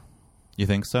window. You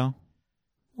think so?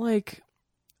 Like,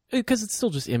 because it's still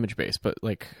just image based, but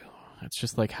like it's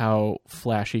just like how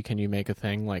flashy can you make a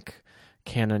thing? Like,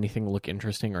 can anything look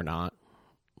interesting or not?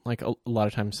 Like a lot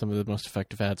of times some of the most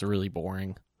effective ads are really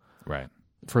boring. Right.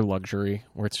 For luxury,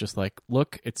 where it's just like,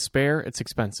 look, it's spare, it's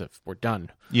expensive, we're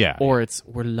done. Yeah. Or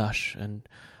we're lush and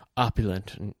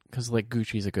opulent, and because like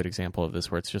Gucci's a good example of this,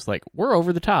 where it's just like, we're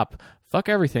over the top, fuck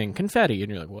everything, confetti,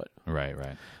 and you're like, what? Right.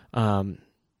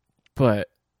 But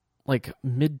like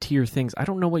mid-tier things, I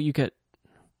don't know what you get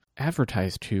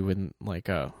advertised to in like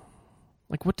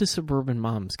what do suburban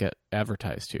moms get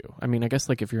advertised to? I mean, I guess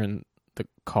like if you're in the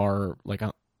car, like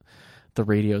the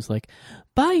radio's like,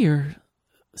 buy your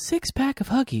 6-pack of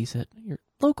Huggies at your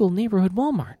local neighborhood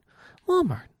Walmart.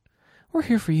 We're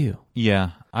here for you.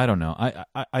 Yeah, I don't know.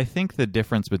 I think the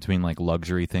difference between like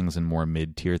luxury things and more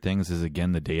mid-tier things is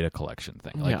again the data collection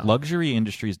thing. Like luxury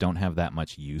industries don't have that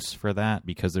much use for that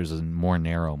because there's a more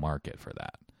narrow market for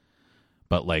that.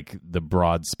 But like the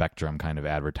broad spectrum kind of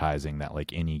advertising that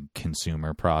like any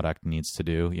consumer product needs to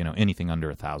do, you know, anything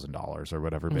under $1,000 or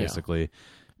whatever, basically,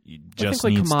 just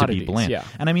like needs to be commodities, bland. yeah.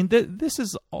 And I mean, this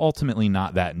is ultimately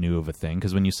not that new of a thing,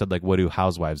 because when you said, like, what do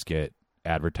housewives get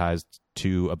advertised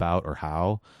to about or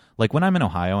how? Like, when I'm in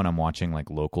Ohio and I'm watching,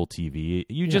 like, local TV,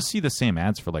 you just see the same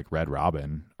ads for, like, Red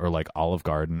Robin or, like, Olive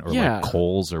Garden or, like,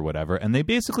 Kohl's or whatever. And they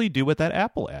basically do what that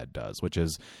Apple ad does, which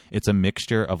is it's a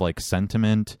mixture of, like,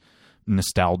 sentiment,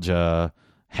 nostalgia,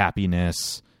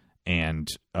 happiness, and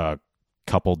a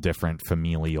couple different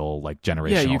familial, like,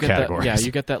 generational categories.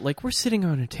 You get that, like, we're sitting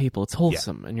around a table, it's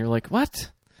wholesome. And you're like,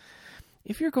 what?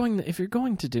 If you're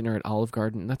going to dinner at Olive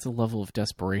Garden, that's a level of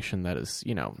desperation that is,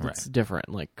 that's different.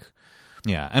 Like...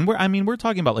 Yeah, and we're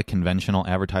talking about, like, conventional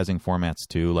advertising formats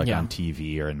too, like on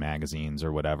TV or in magazines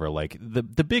or whatever. Like,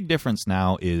 the big difference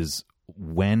now is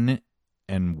when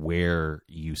and where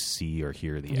you see or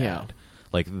hear the ad.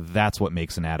 Like, that's what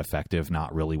makes an ad effective,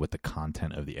 not really what the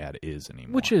content of the ad is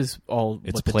anymore. Which is all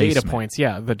it's what the placement. Data points.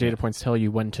 Yeah, the data points tell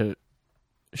you when to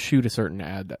shoot a certain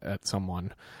ad at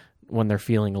someone when they're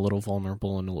feeling a little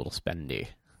vulnerable and a little spendy.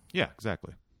 Yeah,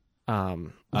 exactly.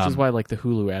 Which is why, like, the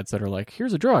Hulu ads that are like,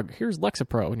 here's a drug, here's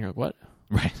Lexapro, and you're like, what?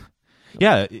 Right.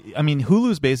 Yeah, I mean,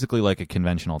 Hulu's basically like a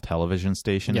conventional television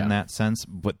station in that sense,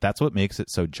 but that's what makes it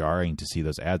so jarring to see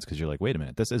those ads, because you're like, wait a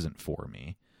minute, this isn't for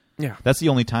me. Yeah. That's the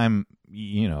only time,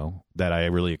 that I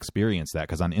really experienced that,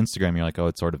 because on Instagram, you're like, oh,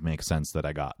 it sort of makes sense that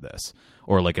I got this.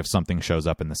 Or, like, if something shows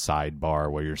up in the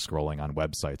sidebar where you're scrolling on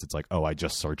websites, it's like, oh, I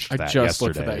just searched that yesterday,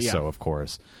 looked for that, so of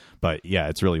course. But, yeah,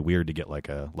 it's really weird to get, like,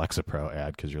 a Lexapro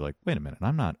ad, because you're like, wait a minute,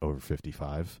 I'm not over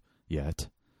 55 yet.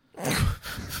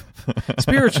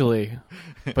 Spiritually,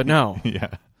 but no.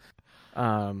 Yeah.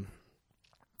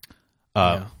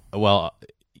 Yeah. Well,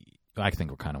 I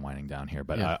think we're kind of winding down here,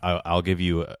 but I'll give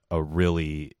you a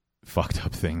really fucked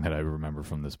up thing that I remember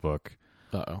from this book.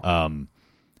 Uh-oh.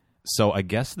 So I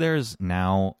guess there's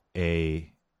now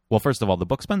well, first of all, the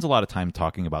book spends a lot of time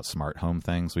talking about smart home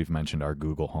things. We've mentioned our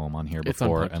Google Home on here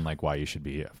before, and, like, why you should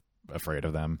be afraid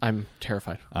of them. I'm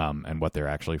terrified. And what they're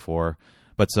actually for.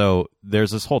 But so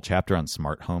there's this whole chapter on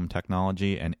smart home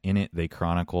technology, and in it they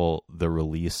chronicle the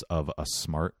release of a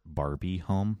smart Barbie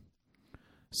home.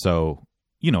 So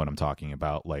you know what I'm talking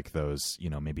about, like those,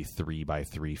 maybe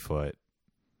 3x3 foot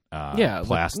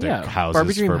plastic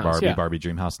houses for Barbie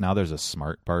Dream House. Now there's a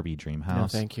smart Barbie Dream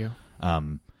House. No, thank you.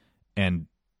 And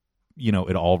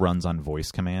it all runs on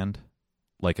voice command,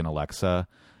 like an Alexa.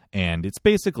 And it's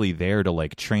basically there to,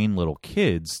 like, train little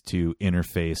kids to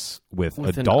interface with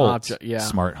adult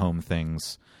smart home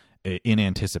things in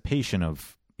anticipation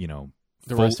of,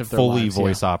 the rest of their fully lives,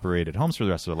 voice-operated homes for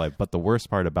the rest of their life. But the worst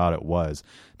part about it was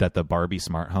that the Barbie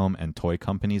smart home and toy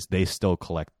companies, they still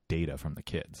collect data from the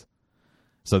kids.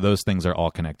 So those things are all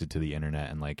connected to the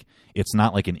internet, and, like, it's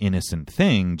not like an innocent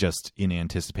thing just in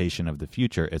anticipation of the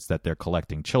future. It's that they're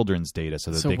collecting children's data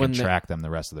so that they can track them the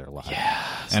rest of their lives.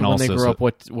 Yeah. So and when also, they grow up,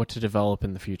 what to develop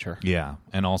in the future. Yeah,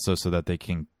 and also so that they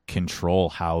can control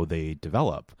how they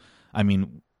develop. I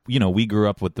mean, we grew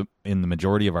up in the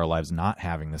majority of our lives not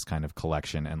having this kind of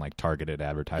collection and, like, targeted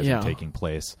advertising taking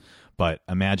place. But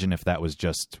imagine if that was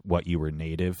just what you were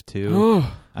native to.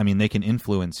 I mean, they can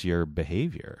influence your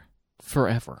behavior.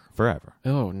 Forever.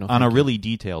 Oh, no. On a really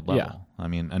detailed level. Yeah. I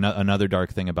mean, another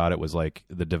dark thing about it was, like,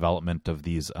 the development of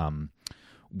these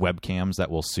webcams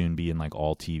that will soon be in, like,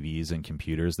 all TVs and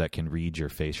computers that can read your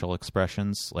facial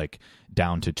expressions, like,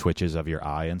 down to twitches of your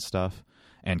eye and stuff,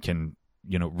 and can,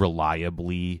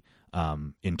 reliably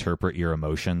interpret your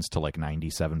emotions to, like,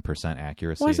 97%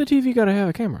 accuracy. Why does the TV got to have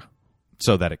a camera?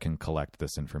 So that it can collect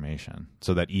this information.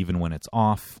 So that even when it's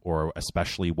off, or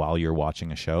especially while you're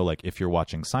watching a show, like if you're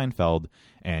watching Seinfeld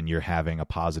and you're having a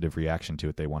positive reaction to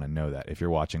it, they want to know that. If you're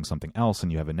watching something else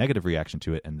and you have a negative reaction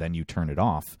to it and then you turn it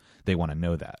off, they want to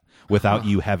know that without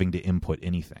you having to input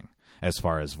anything as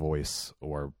far as voice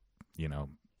or,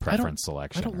 preference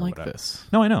selection. I don't like this.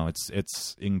 No, I know.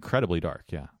 It's incredibly dark.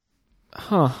 Yeah.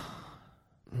 Huh.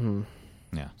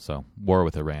 Yeah. So war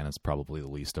with Iran is probably the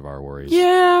least of our worries.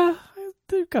 Yeah.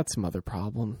 They've got some other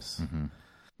problems. Mm-hmm.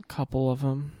 A couple of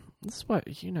them. This is what,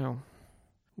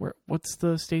 what's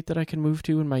the state that I can move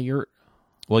to in my yurt?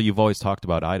 Well, you've always talked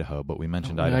about Idaho, but we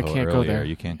mentioned Idaho I can't earlier. Go there.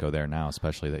 You can't go there now,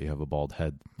 especially that you have a bald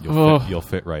head. You'll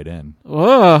fit right in.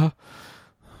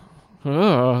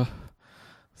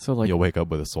 So, like, you'll wake up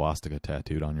with a swastika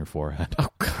tattooed on your forehead. Oh,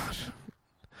 God.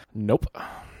 Nope.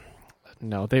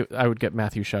 No, I would get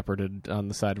Matthew Shepherded on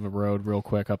the side of a road real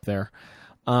quick up there.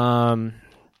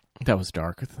 That was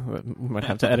dark. We might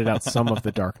have to edit out some of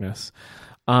the darkness.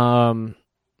 Well,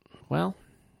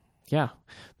 yeah.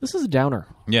 This is a downer.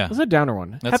 Yeah. This is a downer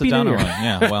one. That's Happy a downer New Year. one.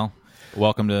 Yeah. Well,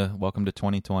 welcome to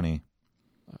 2020.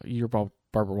 You're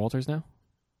Barbara Walters now?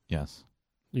 Yes.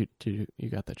 You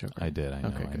got that joke right? I did. I know.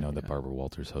 Okay, I good, know that yeah. Barbara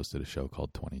Walters hosted a show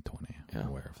called 2020. Yeah. I'm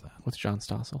aware of that. With John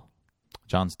Stossel.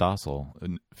 John Stossel,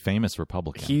 a famous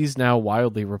Republican. He's now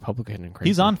wildly Republican and crazy.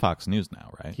 He's on Fox News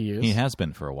now, right? He is? He has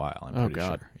been for a while, I'm Oh, pretty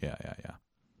God. sure. Yeah.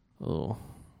 Oh,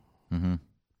 Mm-hmm.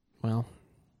 well,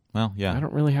 Well, yeah. I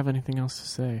don't really have anything else to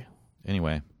say.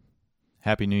 Anyway,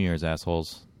 Happy New Year's,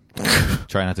 assholes.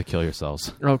 Try not to kill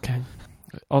yourselves. Okay.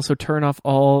 Also, turn off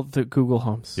all the Google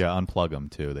Homes. Yeah, unplug them,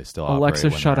 too. They still Alexa,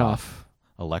 operate when shut they're off.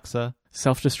 Alexa?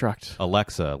 Self-destruct.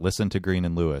 Alexa, listen to Green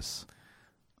and Lewis.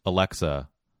 Alexa,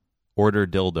 order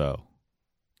dildo.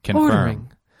 Confirm.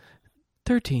 Ordering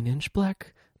 13-inch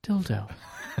black dildo.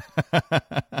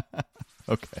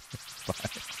 Okay.